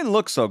 he didn't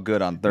look so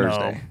good on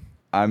Thursday.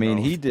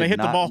 He did. They hit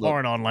not the ball look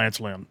hard on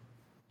Lance Lynn.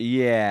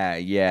 Yeah,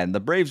 and the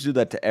Braves do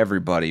that to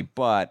everybody,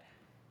 but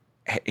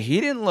he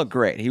didn't look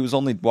great. He was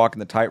only walking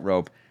the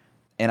tightrope,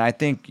 and I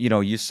think,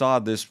 you saw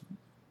this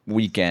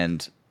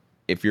weekend,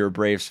 if you're a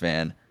Braves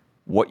fan,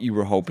 what you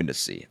were hoping to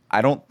see.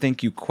 I don't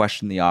think you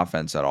question the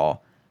offense at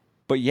all,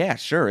 but yeah,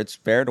 sure, it's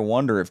fair to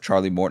wonder if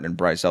Charlie Morton and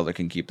Bryce Elder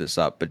can keep this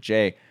up, but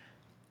Jay,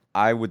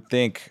 I would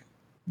think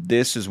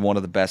this is one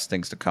of the best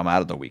things to come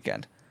out of the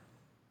weekend.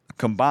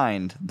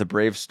 Combined, the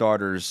Braves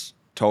starters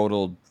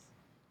totaled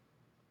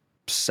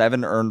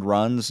 7 earned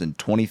runs in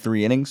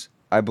 23 innings,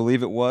 I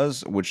believe it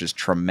was, which is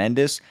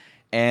tremendous.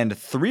 And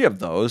 3 of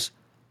those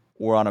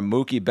were on a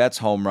Mookie Betts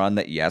home run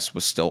that, yes,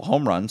 was still a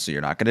home run, so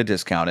you're not going to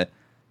discount it.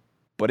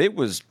 But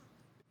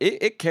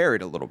it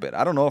carried a little bit.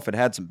 I don't know if it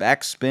had some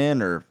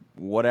backspin or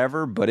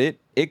whatever, but it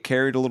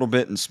carried a little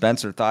bit, and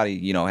Spencer thought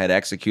he, had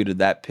executed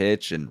that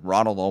pitch, and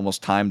Ronald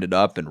almost timed it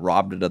up and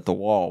robbed it at the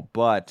wall.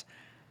 But,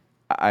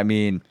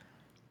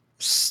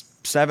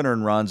 7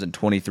 earned runs in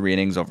 23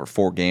 innings over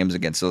 4 games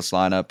against this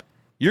lineup,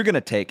 you're going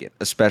to take it,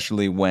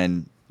 especially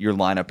when your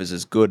lineup is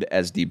as good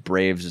as the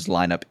Braves'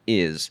 lineup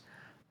is.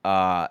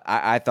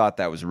 I thought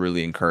that was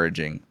really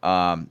encouraging.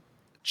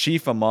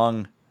 Chief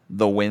among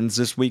the wins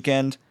this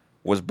weekend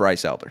was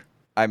Bryce Elder.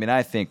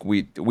 I think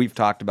we've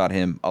talked about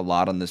him a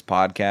lot on this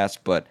podcast,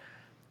 but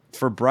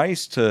for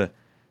Bryce to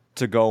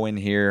go in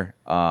here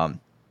and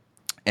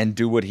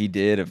do what he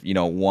did of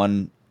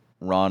 1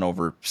 run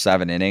over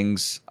 7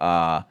 innings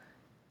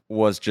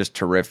was just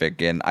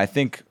terrific. And I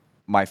think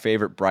my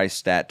favorite Bryce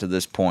stat to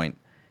this point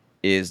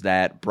is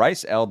that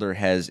Bryce Elder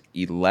has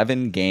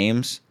 11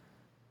 games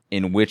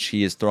in which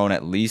he has thrown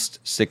at least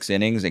 6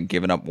 innings and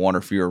given up 1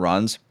 or fewer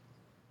runs.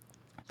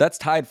 That's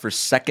tied for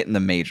second in the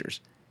majors.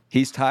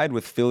 He's tied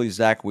with Philly's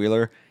Zach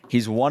Wheeler.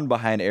 He's 1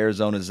 behind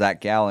Arizona's Zach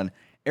Gallen.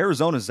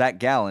 Arizona's Zach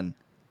Gallen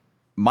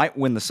might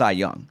win the Cy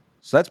Young.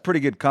 So that's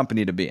pretty good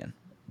company to be in.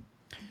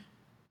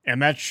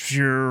 And that's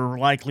your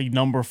likely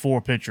number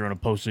 4 pitcher in a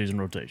postseason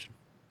rotation.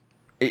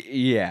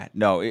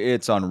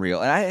 It's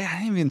unreal. And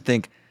I even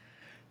think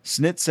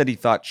Snit said he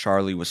thought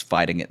Charlie was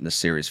fighting it in the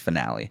series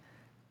finale.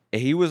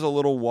 He was a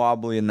little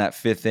wobbly in that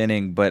 5th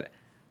inning, but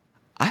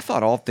I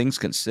thought all things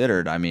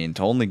considered,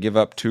 to only give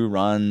up 2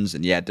 runs,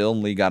 and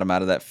Dylan Lee got him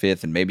out of that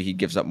 5th, and maybe he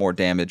gives up more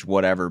damage,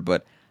 whatever,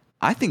 but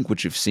I think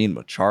what you've seen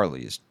with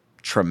Charlie is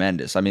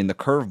tremendous. The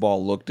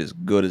curveball looked as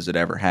good as it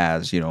ever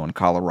has, in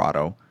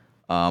Colorado,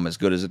 as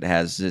good as it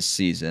has this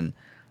season,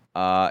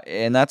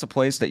 and that's a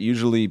place that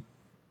usually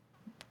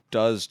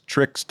does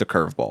tricks to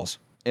curveballs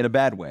in a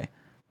bad way.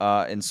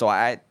 And so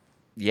I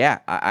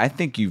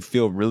think you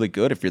feel really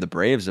good if you're the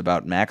Braves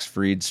about Max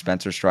Fried,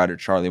 Spencer Strider,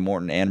 Charlie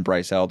Morton, and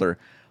Bryce Elder.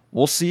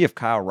 We'll see if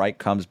Kyle Wright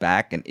comes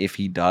back, and if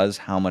he does,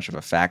 how much of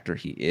a factor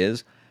he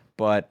is.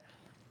 But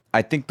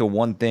I think the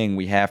one thing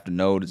we have to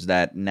note is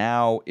that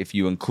now, if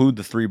you include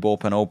the 3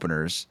 bullpen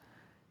openers,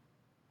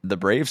 the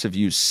Braves have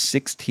used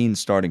 16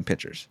 starting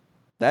pitchers.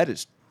 That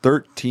is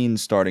 13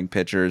 starting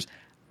pitchers.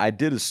 I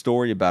did a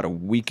story about a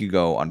week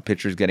ago on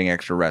pitchers getting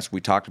extra rest.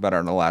 We talked about it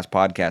on the last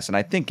podcast, and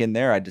I think in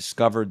there I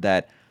discovered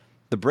that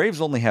the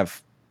Braves only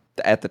have,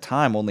 at the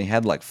time, only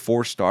had like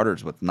 4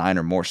 starters with 9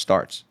 or more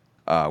starts,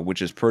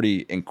 which is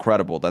pretty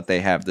incredible that they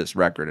have this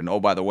record. And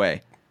oh, by the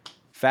way,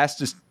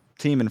 fastest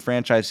team in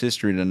franchise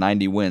history to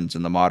 90 wins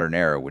in the modern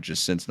era, which is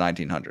since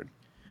 1900.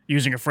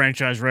 Using a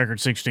franchise record,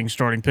 16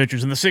 starting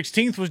pitchers. And the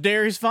 16th was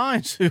Darius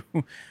Vines, who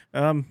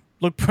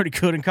looked pretty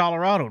good in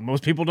Colorado, and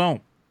most people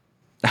don't.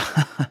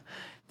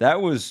 That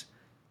was,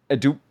 I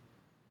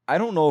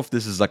don't know if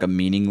this is like a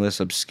meaningless,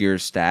 obscure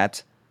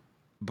stat,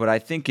 but I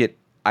think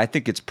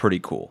it's pretty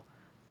cool.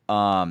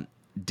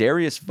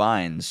 Darius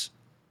Vines,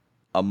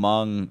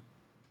 among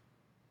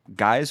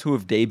guys who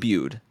have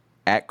debuted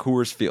at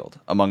Coors Field,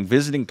 among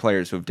visiting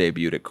players who have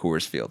debuted at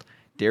Coors Field,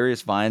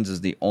 Darius Vines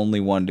is the only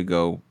one to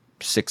go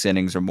 6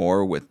 innings or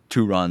more with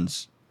 2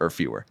 runs or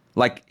fewer.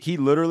 Like, he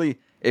literally,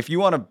 if you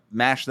want to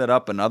mash that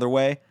up another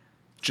way,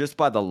 just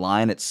by the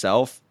line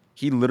itself,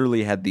 he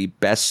literally had the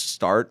best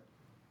start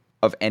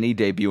of any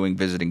debuting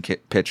visiting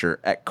pitcher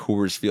at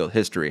Coors Field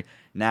history.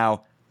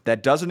 Now,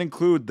 that doesn't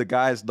include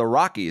the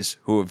Rockies,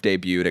 who have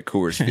debuted at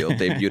Coors Field,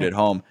 debuted at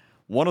home.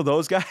 One of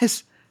those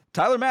guys,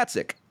 Tyler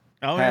Matzik,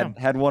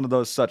 had one of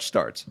those such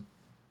starts.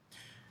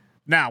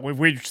 Now, we've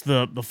reached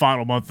the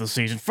final month of the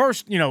season.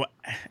 First,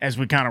 as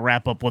we kind of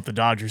wrap up what the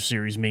Dodgers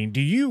series mean, do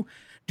you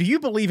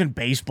believe in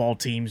baseball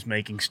teams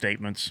making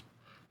statements?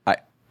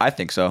 I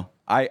think so.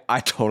 I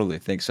totally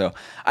think so.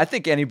 I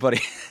think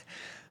anybody,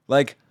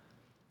 like,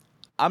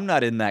 I'm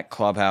not in that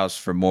clubhouse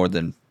for more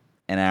than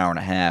an hour and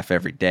a half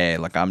every day.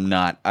 Like,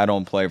 I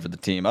don't play for the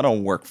team. I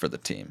don't work for the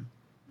team.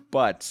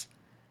 But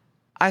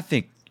I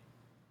think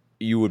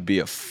you would be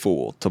a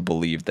fool to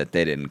believe that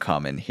they didn't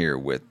come in here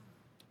with,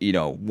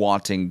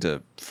 wanting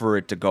for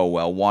it to go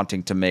well,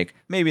 wanting to make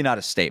maybe not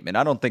a statement.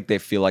 I don't think they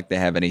feel like they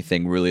have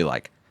anything really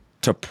like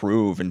to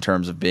prove in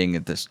terms of being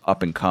this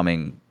up and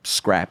coming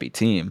scrappy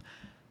team.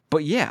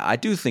 But yeah, I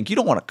do think you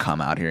don't want to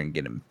come out here and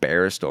get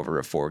embarrassed over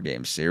a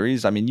 4-game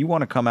series. I mean, you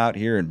want to come out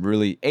here and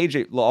really,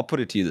 I'll put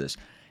it to you this.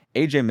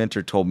 AJ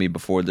Minter told me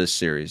before this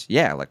series,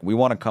 we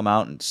want to come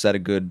out and set a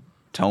good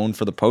tone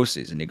for the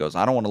postseason. He goes,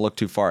 I don't want to look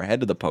too far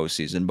ahead of the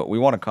postseason, but we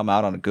want to come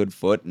out on a good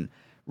foot and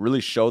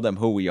really show them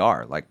who we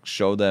are. Like,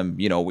 show them,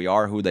 we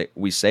are who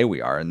we say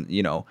we are. And,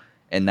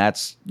 and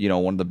that's,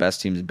 one of the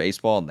best teams in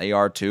baseball, and they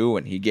are too.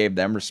 And he gave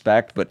them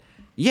respect. But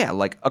yeah,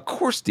 of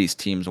course these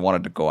teams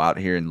wanted to go out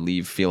here and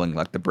leave feeling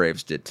like the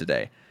Braves did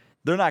today.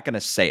 They're not going to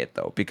say it,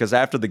 though, because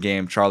after the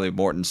game, Charlie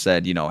Morton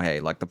said, hey,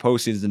 the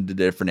postseason's a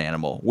different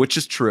animal, which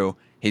is true.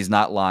 He's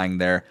not lying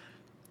there.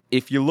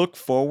 If you look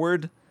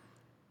forward,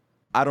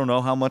 I don't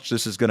know how much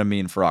this is going to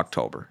mean for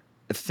October.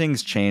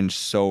 Things change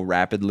so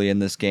rapidly in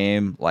this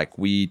game. Like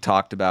we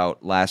talked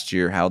about last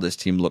year, how this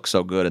team looked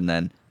so good, and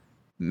then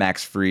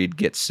Max Fried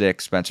gets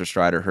sick, Spencer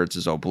Strider hurts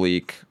his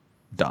oblique,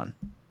 done.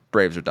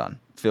 Braves are done.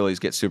 Phillies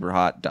get super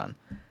hot, done.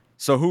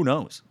 So who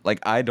knows?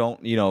 I don't,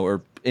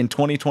 or in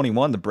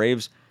 2021, the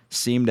Braves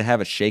seem to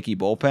have a shaky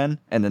bullpen,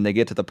 and then they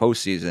get to the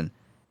postseason,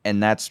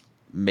 and that's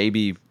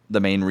maybe the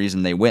main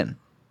reason they win.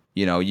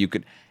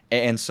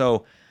 And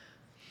so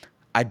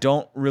I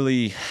don't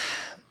really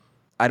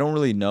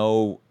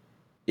know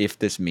if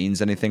this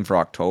means anything for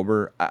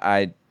October.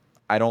 I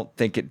don't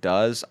think it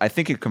does. I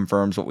think it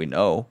confirms what we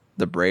know.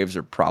 The Braves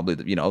are probably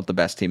the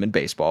best team in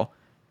baseball.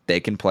 They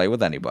can play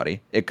with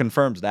anybody. It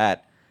confirms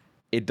that.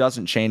 It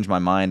doesn't change my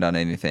mind on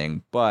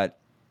anything, but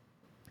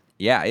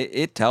yeah,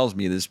 it tells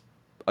me this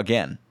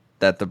again,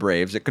 that the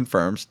Braves, it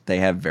confirms they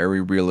have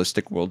very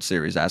realistic World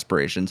Series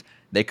aspirations.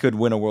 They could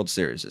win a World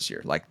Series this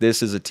year.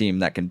 This is a team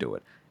that can do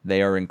it.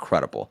 They are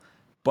incredible.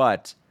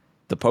 But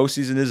the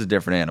postseason is a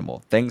different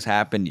animal. Things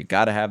happen. You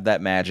got to have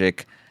that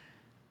magic.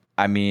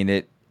 I mean,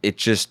 it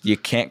just, you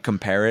can't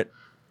compare it.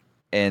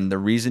 And the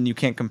reason you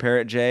can't compare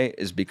it, Jay,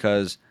 is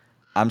because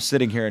I'm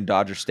sitting here in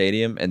Dodger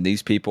Stadium, and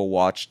these people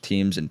watch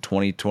teams in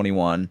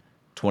 2021,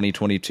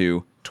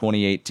 2022,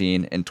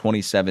 2018, and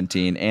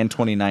 2017, and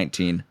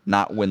 2019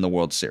 not win the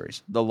World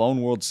Series. The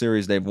lone World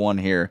Series they've won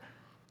here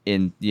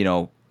in,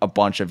 a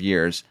bunch of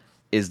years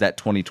is that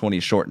 2020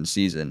 shortened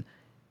season.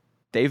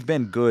 They've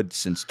been good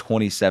since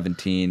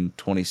 2017,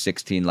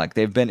 2016.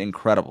 They've been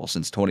incredible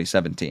since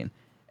 2017,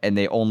 and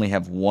they only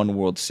have one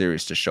World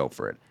Series to show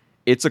for it.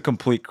 It's a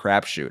complete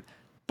crapshoot.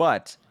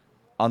 But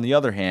on the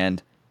other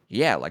hand,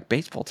 yeah,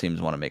 baseball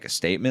teams want to make a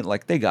statement.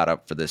 They got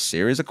up for this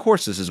series. Of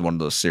course, this is one of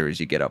those series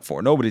you get up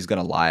for. Nobody's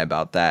going to lie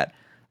about that.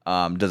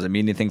 Does it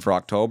mean anything for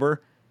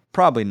October?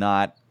 Probably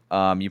not.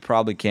 You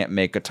probably can't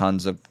make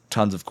tons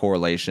of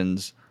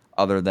correlations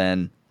other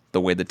than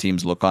the way the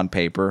teams look on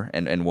paper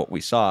and what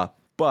we saw.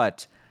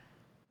 But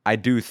I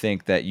do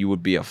think that you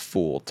would be a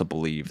fool to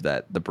believe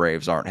that the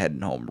Braves aren't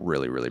heading home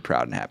really, really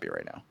proud and happy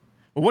right now.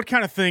 Well, what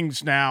kind of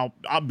things now,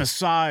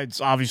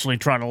 besides obviously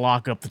trying to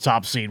lock up the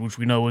top seed, which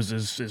we know is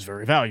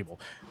very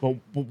valuable, but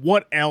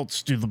what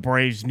else do the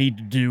Braves need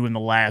to do in the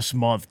last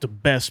month to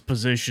best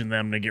position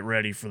them to get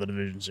ready for the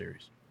division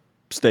series?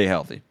 Stay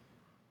healthy.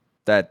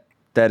 That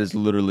is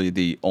literally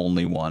the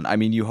only one. I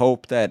mean, you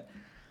hope that,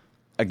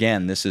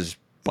 again, this is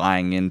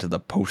buying into the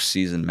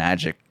postseason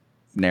magic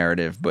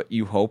narrative, but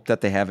you hope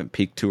that they haven't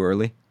peaked too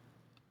early.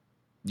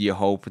 You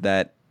hope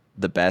that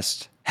the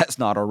best has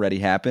not already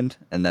happened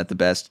and that the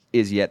best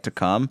is yet to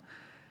come.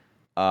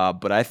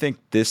 But I think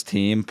this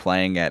team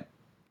playing at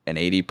an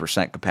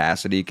 80%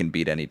 capacity can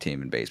beat any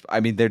team in baseball. I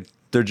mean,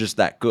 they're just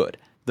that good.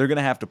 They're going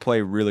to have to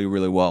play really,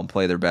 really well and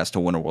play their best to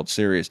win a World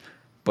Series.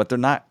 But they're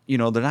not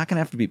going to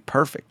have to be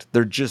perfect.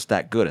 They're just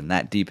that good and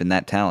that deep and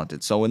that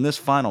talented. So in this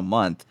final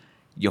month,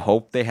 you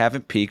hope they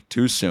haven't peaked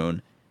too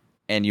soon,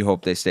 and you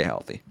hope they stay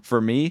healthy.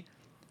 For me,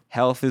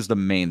 health is the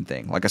main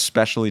thing, like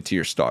especially to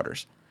your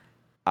starters.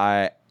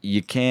 I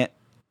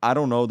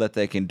don't know that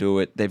they can do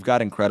it. They've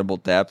got incredible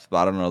depth, but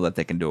I don't know that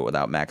they can do it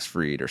without Max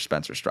Fried or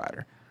Spencer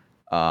Strider.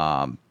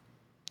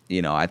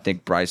 I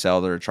think Bryce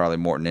Elder or Charlie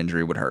Morton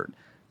injury would hurt.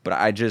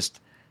 But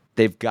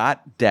they've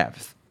got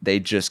depth. They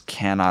just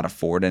cannot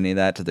afford any of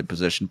that to the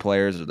position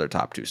players or their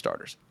top 2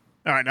 starters.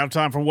 All right, now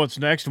time for What's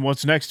Next. And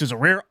What's Next is a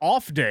rare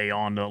off day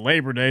on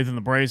Labor Day. Then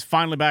the Braves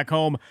finally back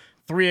home,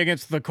 3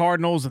 against the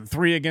Cardinals and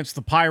 3 against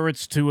the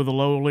Pirates, 2 of the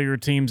lowlier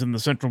teams in the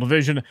Central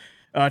Division.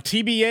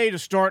 TBA to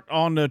start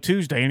on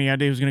Tuesday. Any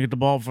idea who's going to get the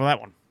ball for that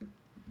one?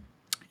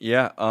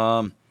 Yeah,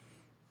 I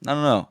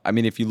don't know. I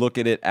mean, if you look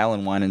at it,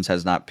 Alan Winans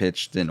has not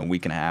pitched in a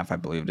week and a half, I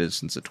believe it is,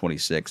 since the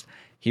 26th.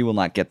 He will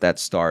not get that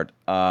start.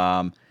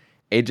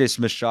 A.J.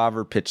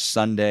 Smith-Shawver pitched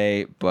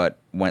Sunday, but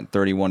went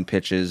 31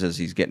 pitches as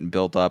he's getting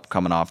built up,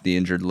 coming off the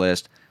injured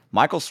list.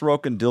 Michael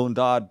Soroka and Dylan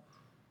Dodd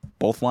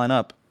both line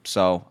up.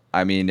 So,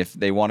 I mean, if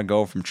they want to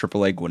go from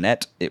AAA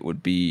Gwinnett, it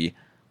would be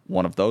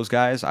one of those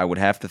guys. I would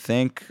have to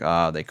think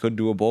they could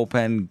do a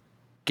bullpen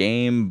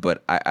game,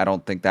 but I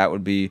don't think that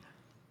would be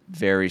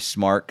very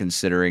smart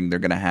considering they're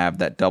going to have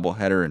that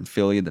doubleheader in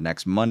Philly the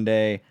next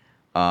Monday.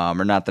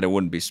 Or not that it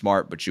wouldn't be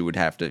smart, but you would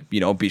have to,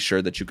 be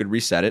sure that you could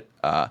reset it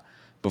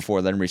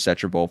before then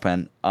reset your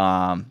bullpen.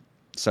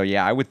 So,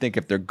 yeah, I would think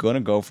if they're going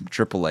to go from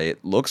AAA,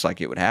 it looks like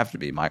it would have to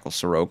be Michael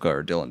Soroka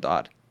or Dylan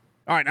Dodd.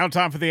 All right, now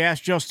time for the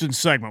Ask Justin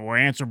segment where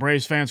I answer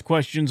Braves fans'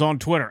 questions on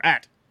Twitter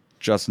at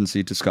Justin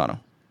C. Toscano.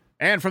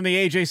 And from the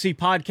AJC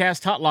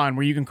Podcast Hotline,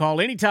 where you can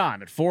call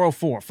anytime at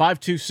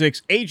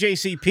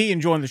 404-526-AJCP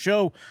and join the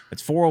show.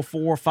 That's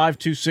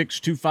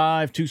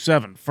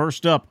 404-526-2527.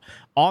 First up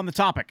on the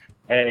topic.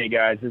 Hey,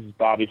 guys, this is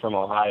Bobby from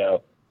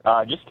Ohio.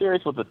 Just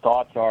curious what the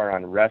thoughts are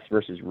on rest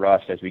versus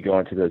rust as we go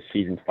into the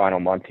season's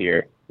final month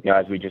here.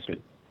 As we just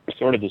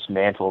sort of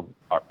dismantled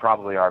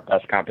probably our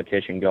best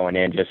competition going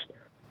in. Just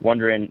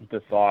wondering the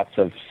thoughts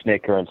of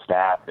Snitker and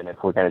staff, and if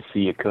we're going to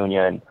see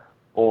Acuna and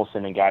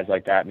Olsen and guys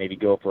like that maybe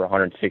go for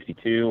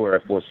 162, or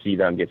if we'll see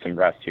them get some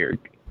rest here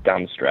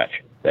down the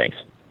stretch. Thanks.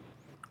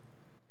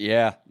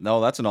 Yeah,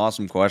 no, that's an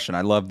awesome question.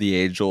 I love the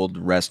age-old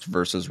rest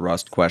versus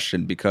rust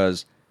question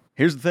because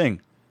here's the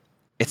thing.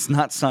 It's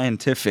not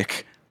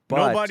scientific.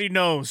 But nobody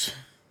knows.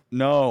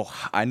 No,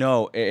 I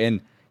know.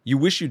 And you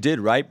wish you did,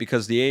 right?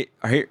 Because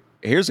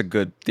here's a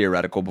good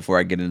theoretical before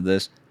I get into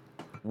this.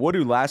 What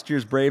do last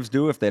year's Braves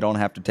do if they don't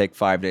have to take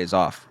 5 days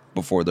off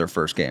before their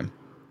first game?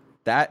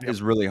 That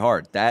is really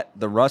hard.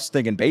 The rust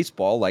thing in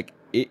baseball, like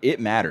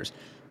it matters.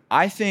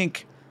 I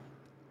think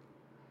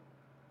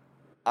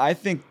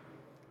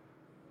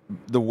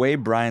the way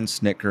Brian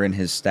Snitker and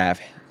his staff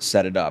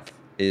set it up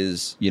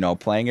is,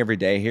 playing every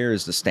day here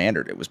is the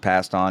standard. It was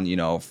passed on,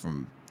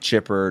 from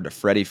Chipper to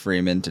Freddie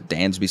Freeman to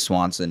Dansby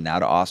Swanson, now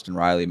to Austin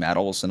Riley, Matt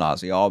Olson,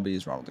 Ozzie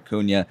Albies, Ronald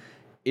Acuna.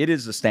 It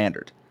is the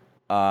standard.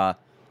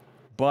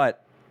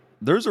 But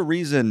there's a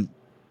reason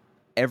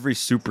every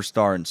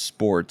superstar in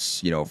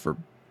sports, for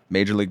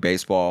Major League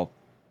Baseball,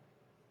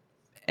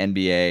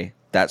 NBA,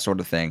 that sort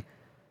of thing,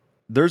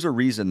 there's a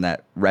reason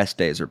that rest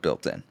days are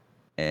built in.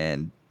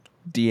 And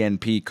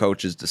DNP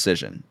coach's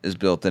decision is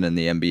built in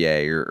the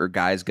NBA, or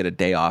guys get a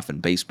day off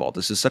in baseball.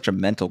 This is such a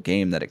mental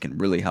game that it can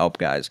really help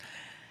guys.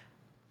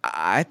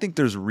 I think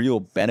there's real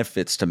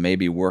benefits to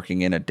maybe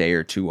working in a day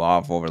or two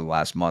off over the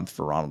last month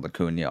for Ronald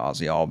Acuna,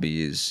 Ozzie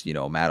Albies,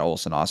 Matt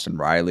Olson, Austin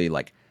Riley.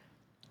 Like,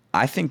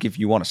 I think if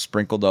you want to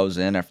sprinkle those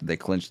in after they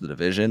clinch the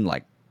division,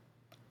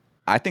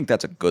 I think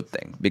that's a good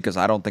thing because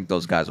I don't think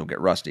those guys will get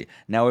rusty.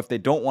 Now, if they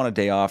don't want a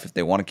day off, if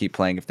they want to keep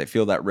playing, if they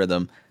feel that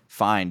rhythm,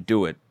 fine,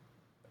 do it.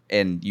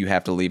 And you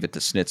have to leave it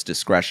to Snit's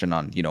discretion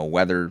on,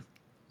 whether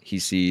he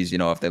sees,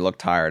 if they look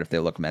tired, if they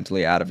look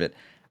mentally out of it.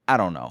 I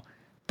don't know.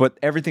 But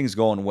everything's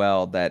going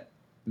well that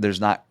there's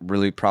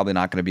probably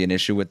not going to be an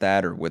issue with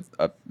that or with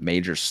a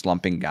major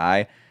slumping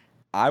guy.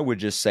 I would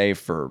just say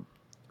for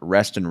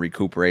rest and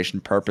recuperation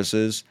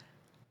purposes,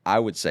 I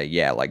would say,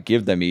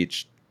 give them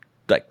each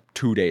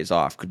 2 days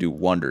off could do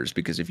wonders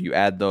because if you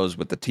add those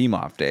with the team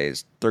off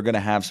days, they're going to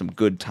have some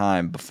good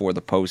time before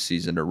the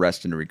postseason to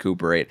rest and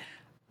recuperate.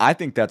 I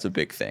think that's a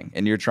big thing.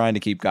 And you're trying to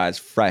keep guys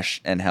fresh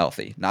and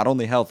healthy. Not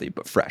only healthy,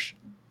 but fresh.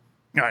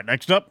 All right,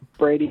 next up.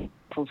 Brady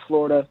from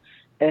Florida.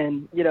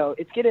 And,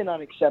 it's getting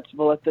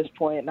unacceptable at this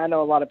point, and I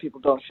know a lot of people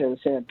don't share the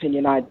same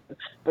opinion I do.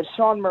 But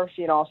Sean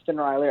Murphy and Austin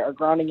Riley are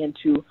grounding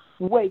into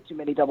way too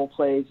many double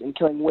plays and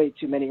killing way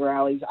too many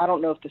rallies. I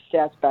don't know if the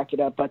stats back it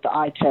up, but the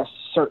eye test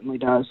certainly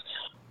does.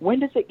 when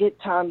does it get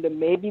time to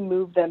maybe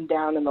move them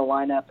down in the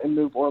lineup and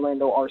move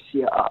Orlando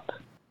Arcia up?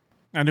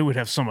 I knew we'd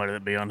have somebody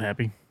that'd be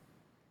unhappy.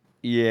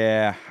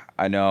 Yeah,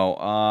 I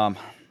know.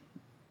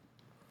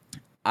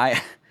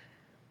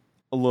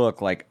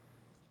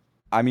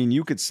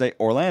 You could say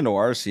Orlando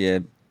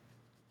Arcia,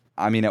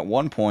 at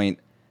one point,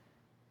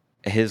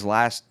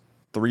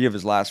 three of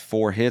his last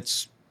 4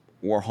 hits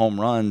were home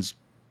runs,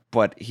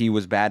 but he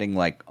was batting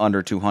like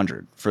under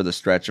 200 for the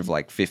stretch of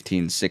like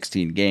 15,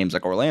 16 games.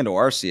 Like Orlando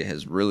Arcia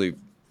has really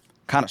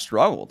kind of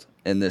struggled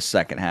in this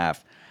second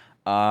half.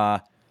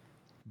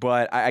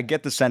 But I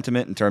get the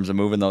sentiment in terms of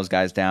moving those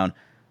guys down.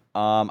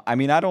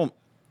 I don't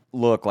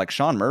look like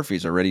Sean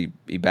Murphy's already,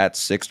 he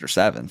bats 6th or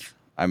 7th.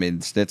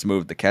 Snitz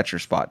moved the catcher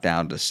spot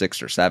down to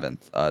 6th or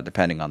 7th,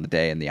 depending on the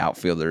day and the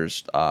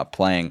outfielders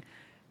playing.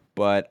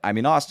 But,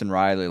 Austin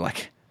Riley,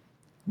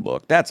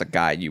 look, that's a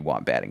guy you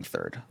want batting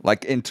 3rd.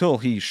 Until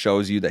he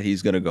shows you that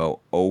he's going to go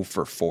 0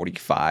 for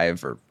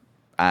 45 or,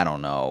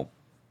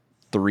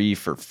 3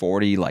 for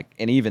 40,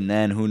 and even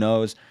then, who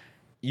knows?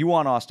 You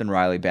want Austin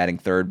Riley batting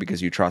 3rd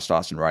because you trust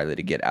Austin Riley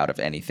to get out of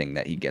anything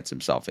that he gets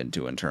himself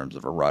into in terms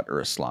of a rut or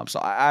a slump.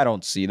 So I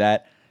don't see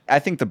that. I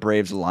think the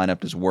Braves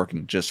lineup is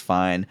working just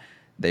fine.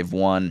 They've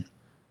won,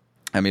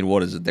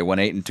 what is it? They won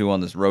 8-2 on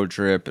this road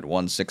trip. It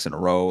won 6 in a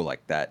row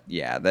like that.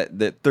 Yeah,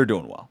 that they're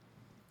doing well.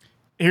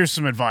 Here's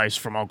some advice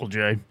from Uncle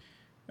Jay.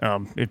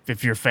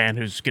 If you're a fan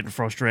who's getting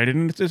frustrated,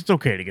 and it's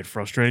okay to get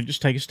frustrated,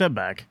 just take a step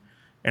back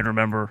and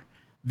remember,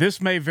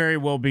 this may very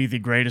well be the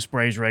greatest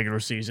Braves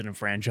regular season in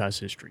franchise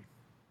history.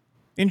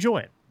 Enjoy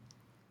it.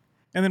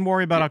 And then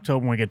worry about October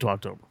when we get to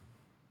October.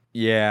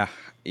 Yeah,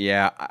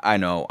 I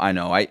know.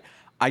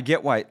 I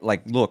get why,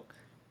 look,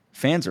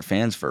 fans are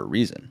fans for a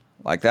reason.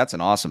 That's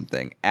an awesome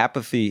thing.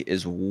 Apathy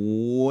is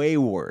way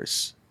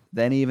worse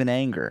than even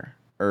anger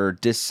or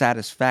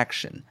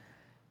dissatisfaction.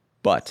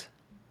 But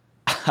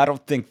I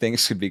don't think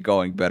things could be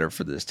going better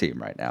for this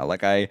team right now.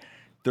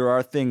 There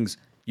are things,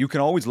 you can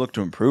always look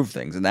to improve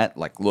things. And that,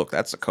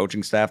 that's the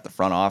coaching staff, the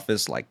front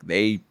office,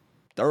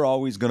 they're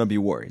always going to be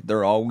worried.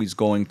 They're always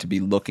going to be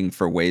looking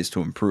for ways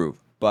to improve.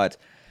 But,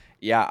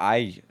 yeah,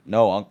 I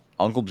know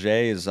Uncle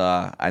Jay is,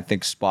 I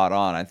think, spot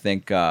on. I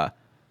think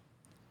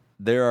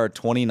there are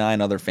 29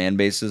 other fan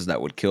bases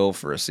that would kill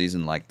for a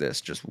season like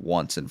this just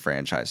once in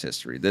franchise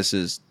history.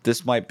 This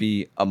might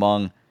be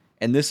among,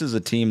 and this is a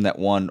team that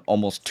won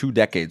almost 2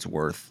 decades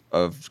worth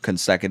of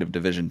consecutive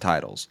division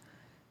titles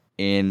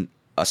in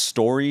a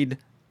storied,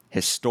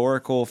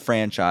 historical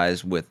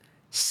franchise with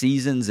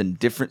seasons in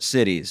different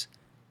cities.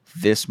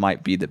 This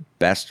might be the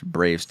best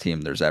Braves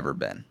team there's ever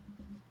been.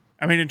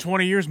 In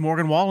 20 years,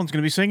 Morgan Wallen's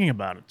going to be singing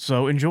about it,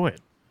 so enjoy it.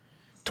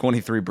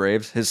 23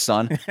 Braves, his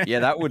son. Yeah,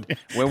 that would.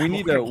 Well, we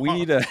need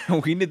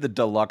the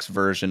deluxe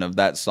version of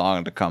that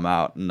song to come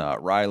out, and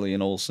Riley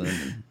and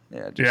Olsen.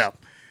 And, yeah.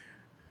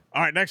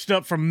 All right, next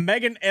up from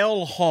Megan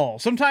L. Hall.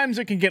 Sometimes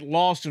it can get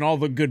lost in all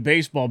the good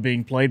baseball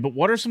being played, but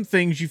what are some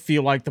things you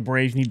feel like the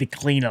Braves need to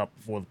clean up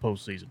before the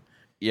postseason?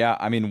 Yeah,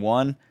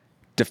 one.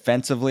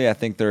 Defensively, I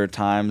think there are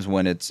times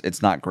when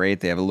it's not great.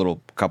 They have a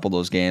couple of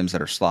those games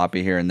that are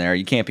sloppy here and there.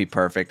 You can't be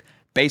perfect.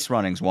 Base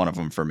running's one of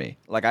them for me.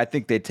 I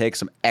think they take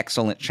some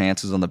excellent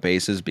chances on the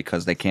bases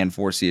because they can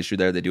force the issue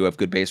there. They do have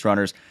good base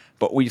runners.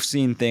 But we've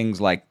seen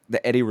things like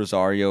the Eddie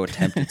Rosario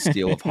attempted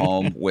steal of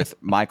home with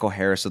Michael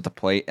Harris at the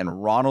plate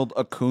and Ronald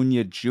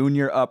Acuna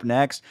Jr. up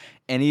next.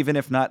 And even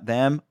if not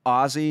them,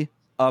 Ozzie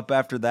up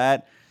after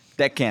that.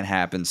 That can't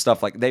happen.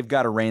 Stuff like they've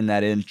got to rein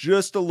that in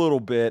just a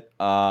little bit.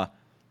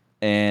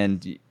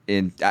 And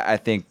I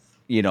think,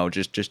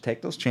 just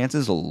take those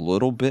chances a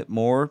little bit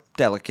more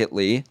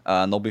delicately,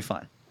 and they'll be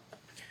fine.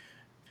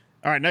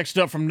 All right, next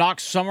up from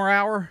Knox Summer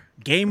Hour,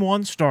 Game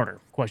 1 starter,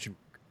 question.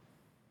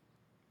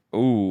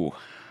 Ooh,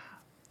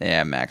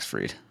 yeah, Max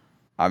Fried.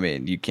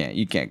 You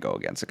can't go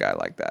against a guy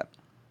like that.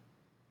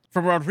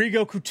 From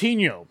Rodrigo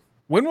Coutinho,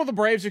 when will the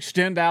Braves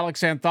extend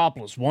Alex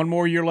Anthopoulos? 1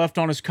 more year left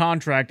on his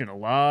contract and a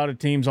lot of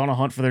teams on a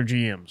hunt for their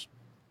GMs.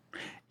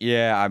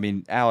 Yeah,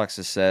 Alex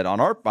has said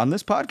on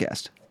this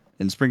podcast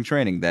in spring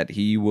training that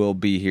he will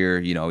be here.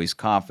 He's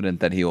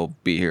confident that he'll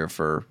be here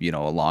for, a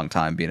long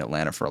time, be in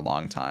Atlanta for a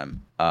long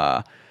time.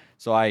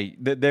 So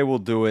they will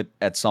do it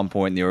at some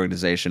point. The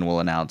organization will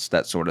announce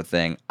that sort of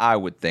thing. I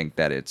would think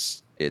that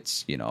it's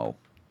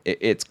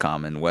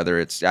common. Whether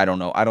it's, I don't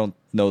know. I don't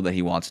know that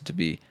he wants it to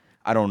be.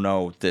 I don't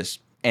know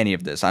any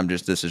of this.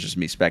 This is just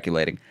me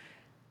speculating.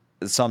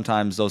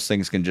 Sometimes those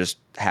things can just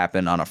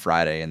happen on a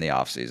Friday in the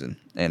off season.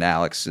 And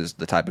Alex is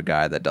the type of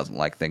guy that doesn't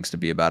like things to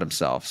be about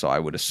himself. So I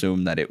would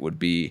assume that it would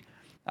be,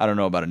 I don't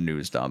know about a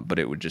news dump, but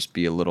it would just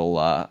be a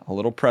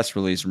little press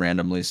release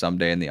randomly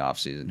someday in the off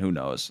season. Who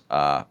knows?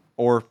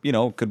 Or,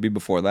 it could be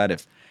before that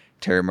if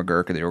Terry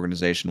McGurk or the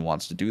organization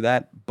wants to do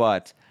that.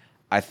 But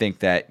I think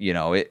that,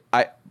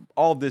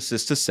 all of this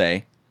is to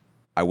say,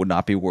 I would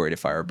not be worried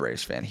if I were a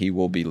Braves fan. He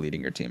will be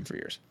leading your team for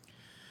years.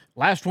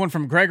 Last one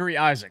from Gregory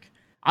Isaac.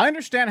 I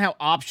understand how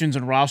options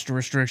and roster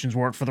restrictions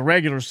work for the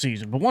regular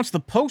season, but once the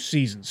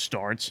postseason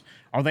starts,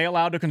 are they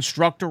allowed to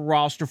construct a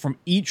roster from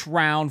each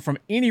round from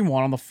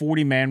anyone on the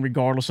 40-man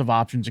regardless of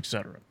options,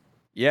 etc.?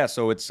 Yeah,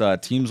 so it's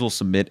teams will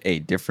submit a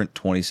different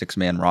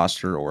 26-man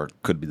roster, or it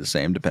could be the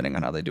same depending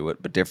on how they do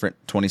it, but different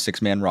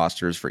 26-man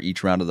rosters for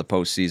each round of the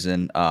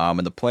postseason. And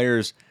the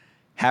players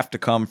have to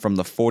come from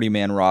the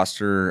 40-man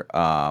roster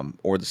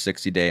or the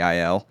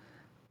 60-day IL.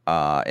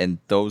 And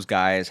those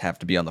guys have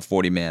to be on the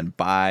 40-man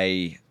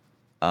by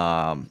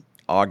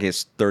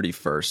August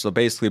 31st. So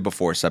basically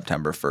before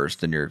September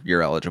 1st, and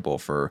you're eligible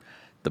for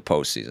the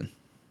postseason.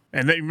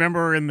 And they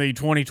remember in the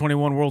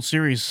 2021 World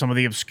Series, some of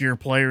the obscure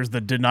players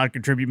that did not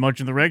contribute much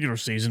in the regular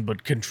season,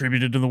 but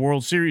contributed to the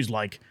World Series,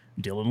 like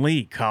Dylan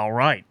Lee, Kyle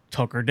Wright,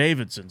 Tucker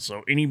Davidson.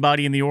 So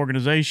anybody in the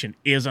organization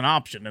is an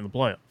option in the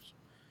playoffs.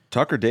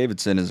 Tucker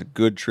Davidson is a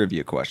good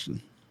trivia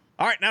question.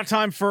 All right, now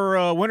time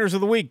for winners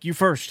of the week. You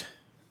first.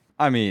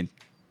 I mean,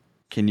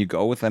 can you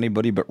go with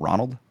anybody but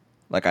Ronald?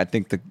 Like, I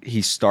think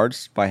he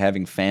starts by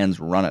having fans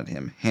run at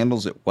him,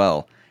 handles it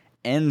well,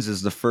 ends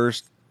as the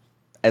first,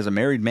 as a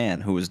married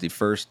man, who was the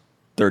first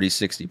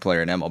 30-60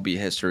 player in MLB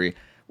history.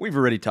 We've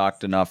already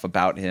talked enough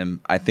about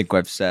him. I think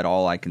I've said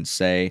all I can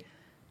say,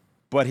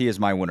 but he is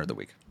my winner of the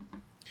week.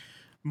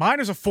 Mine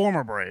is a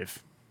former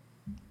Brave.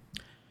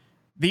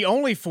 The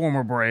only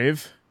former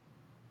Brave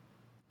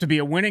to be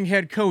a winning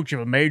head coach of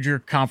a major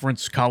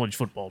conference college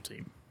football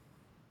team.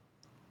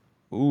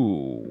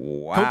 Ooh,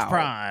 wow. Coach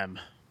Prime.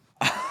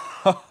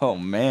 Oh,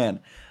 man.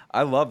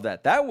 I love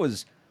that. That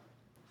was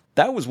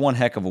one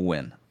heck of a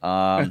win.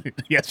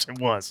 Yes, it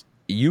was.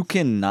 You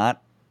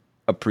cannot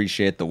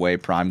appreciate the way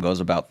Prime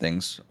goes about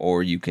things,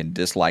 or you can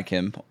dislike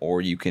him,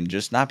 or you can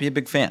just not be a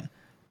big fan.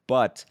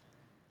 But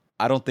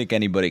I don't think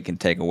anybody can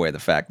take away the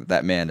fact that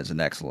that man is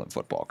an excellent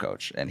football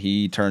coach, and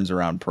he turns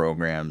around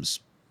programs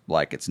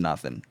like it's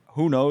nothing.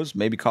 Who knows?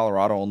 Maybe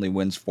Colorado only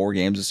wins 4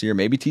 games this year.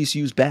 Maybe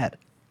TCU's bad.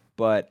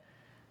 But,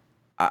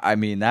 I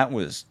mean, that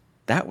was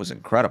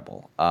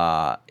incredible.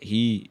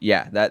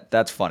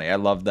 That's funny. I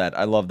love that.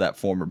 I love that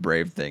former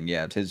Brave thing.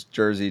 Yeah, his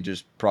jersey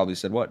just probably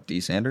said what? D.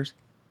 Sanders?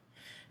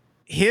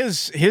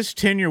 His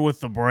tenure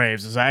with the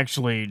Braves is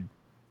actually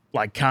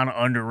like kind of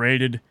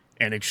underrated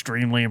and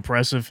extremely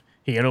impressive.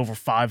 He had over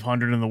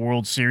 500 in the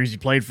World Series. He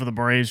played for the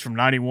Braves from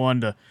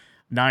 91 to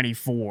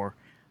 94.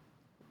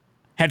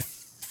 Had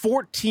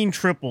 14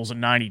 triples in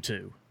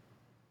 92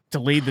 to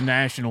lead the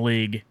National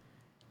League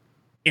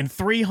in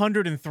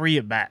 303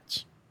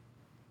 at-bats.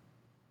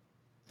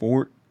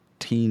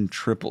 14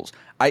 triples.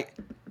 I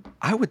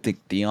would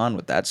think Dion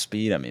with that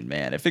speed, I mean,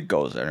 man, if it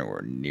goes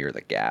anywhere near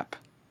the gap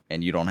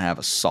and you don't have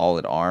a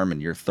solid arm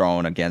and you're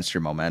throwing against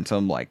your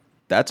momentum, like,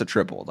 that's a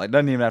triple. Like,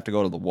 doesn't even have to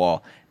go to the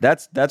wall.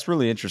 That's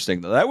really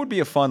interesting, though. That would be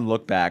a fun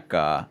look back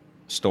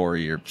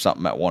story or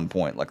something at one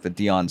point, like the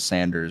Deion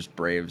Sanders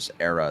Braves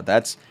era.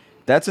 That's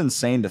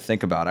insane to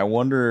think about. I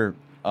wonder.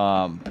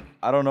 I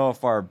don't know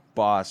if our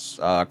boss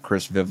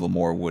Chris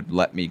Vivlamore would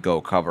let me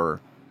go cover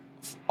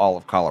all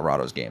of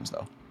Colorado's games,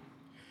 though.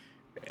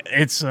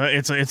 It's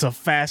a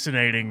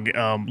fascinating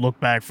look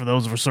back for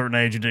those of a certain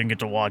age who didn't get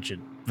to watch it.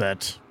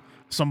 That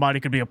somebody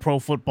could be a Pro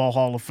Football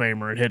Hall of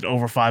Famer and hit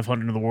over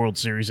 500 in the World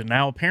Series, and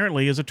now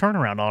apparently is a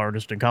turnaround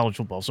artist in college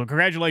football. So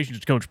congratulations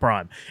to Coach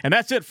Prime. And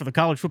that's it for the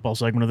college football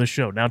segment of this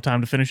show. Now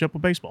time to finish up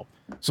with baseball.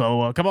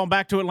 So come on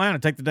back to Atlanta,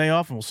 take the day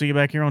off, and we'll see you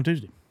back here on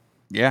Tuesday.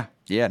 Yeah.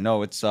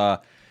 No, it's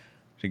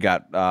we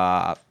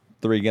got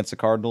 3 against the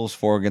Cardinals,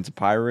 4 against the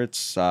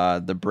Pirates.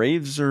 The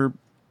Braves are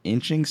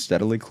inching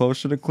steadily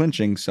closer to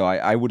clinching, so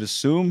I would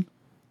assume,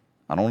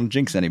 I don't want to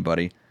jinx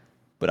anybody,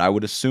 but I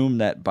would assume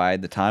that by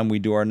the time we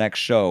do our next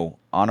show,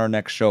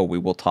 we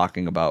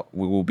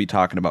will be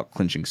talking about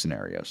clinching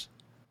scenarios.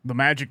 The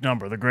magic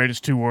number, the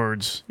greatest 2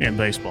 words in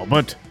baseball.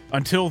 But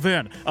until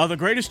then, the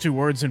greatest 2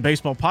 words in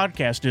baseball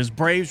podcast is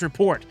Braves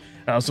Report.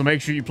 So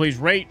make sure you please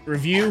rate,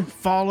 review,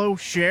 follow,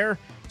 share,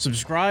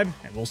 subscribe,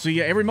 and we'll see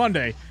you every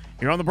Monday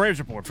here on the Braves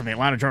Report from the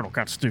Atlanta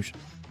Journal-Constitution.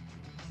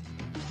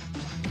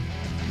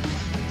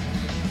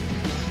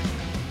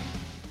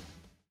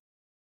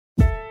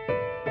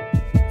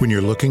 When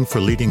you're looking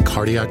for leading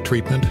cardiac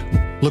treatment,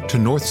 look to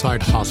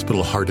Northside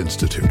Hospital Heart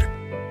Institute.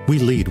 We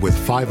lead with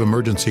 5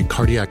 emergency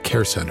cardiac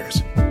care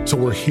centers, so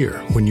we're here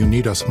when you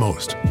need us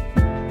most.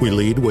 We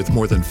lead with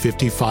more than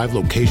 55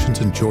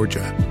 locations in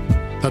Georgia.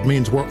 That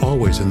means we're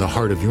always in the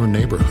heart of your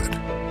neighborhood.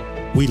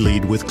 We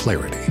lead with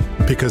clarity,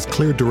 because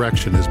clear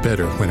direction is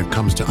better when it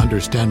comes to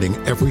understanding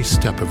every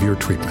step of your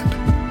treatment.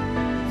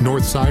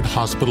 Northside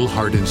Hospital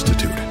Heart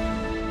Institute.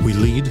 We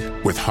lead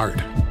with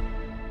heart.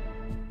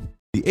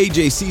 The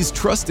AJC's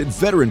trusted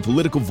veteran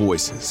political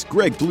voices,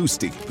 Greg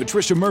Bluestein,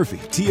 Patricia Murphy,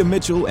 Tia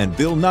Mitchell, and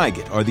Bill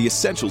Nygut, are the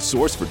essential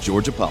source for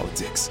Georgia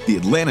politics. The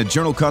Atlanta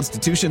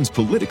Journal-Constitution's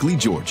Politically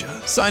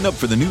Georgia. Sign up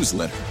for the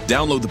newsletter,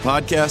 download the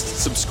podcast,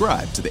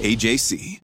 subscribe to the AJC.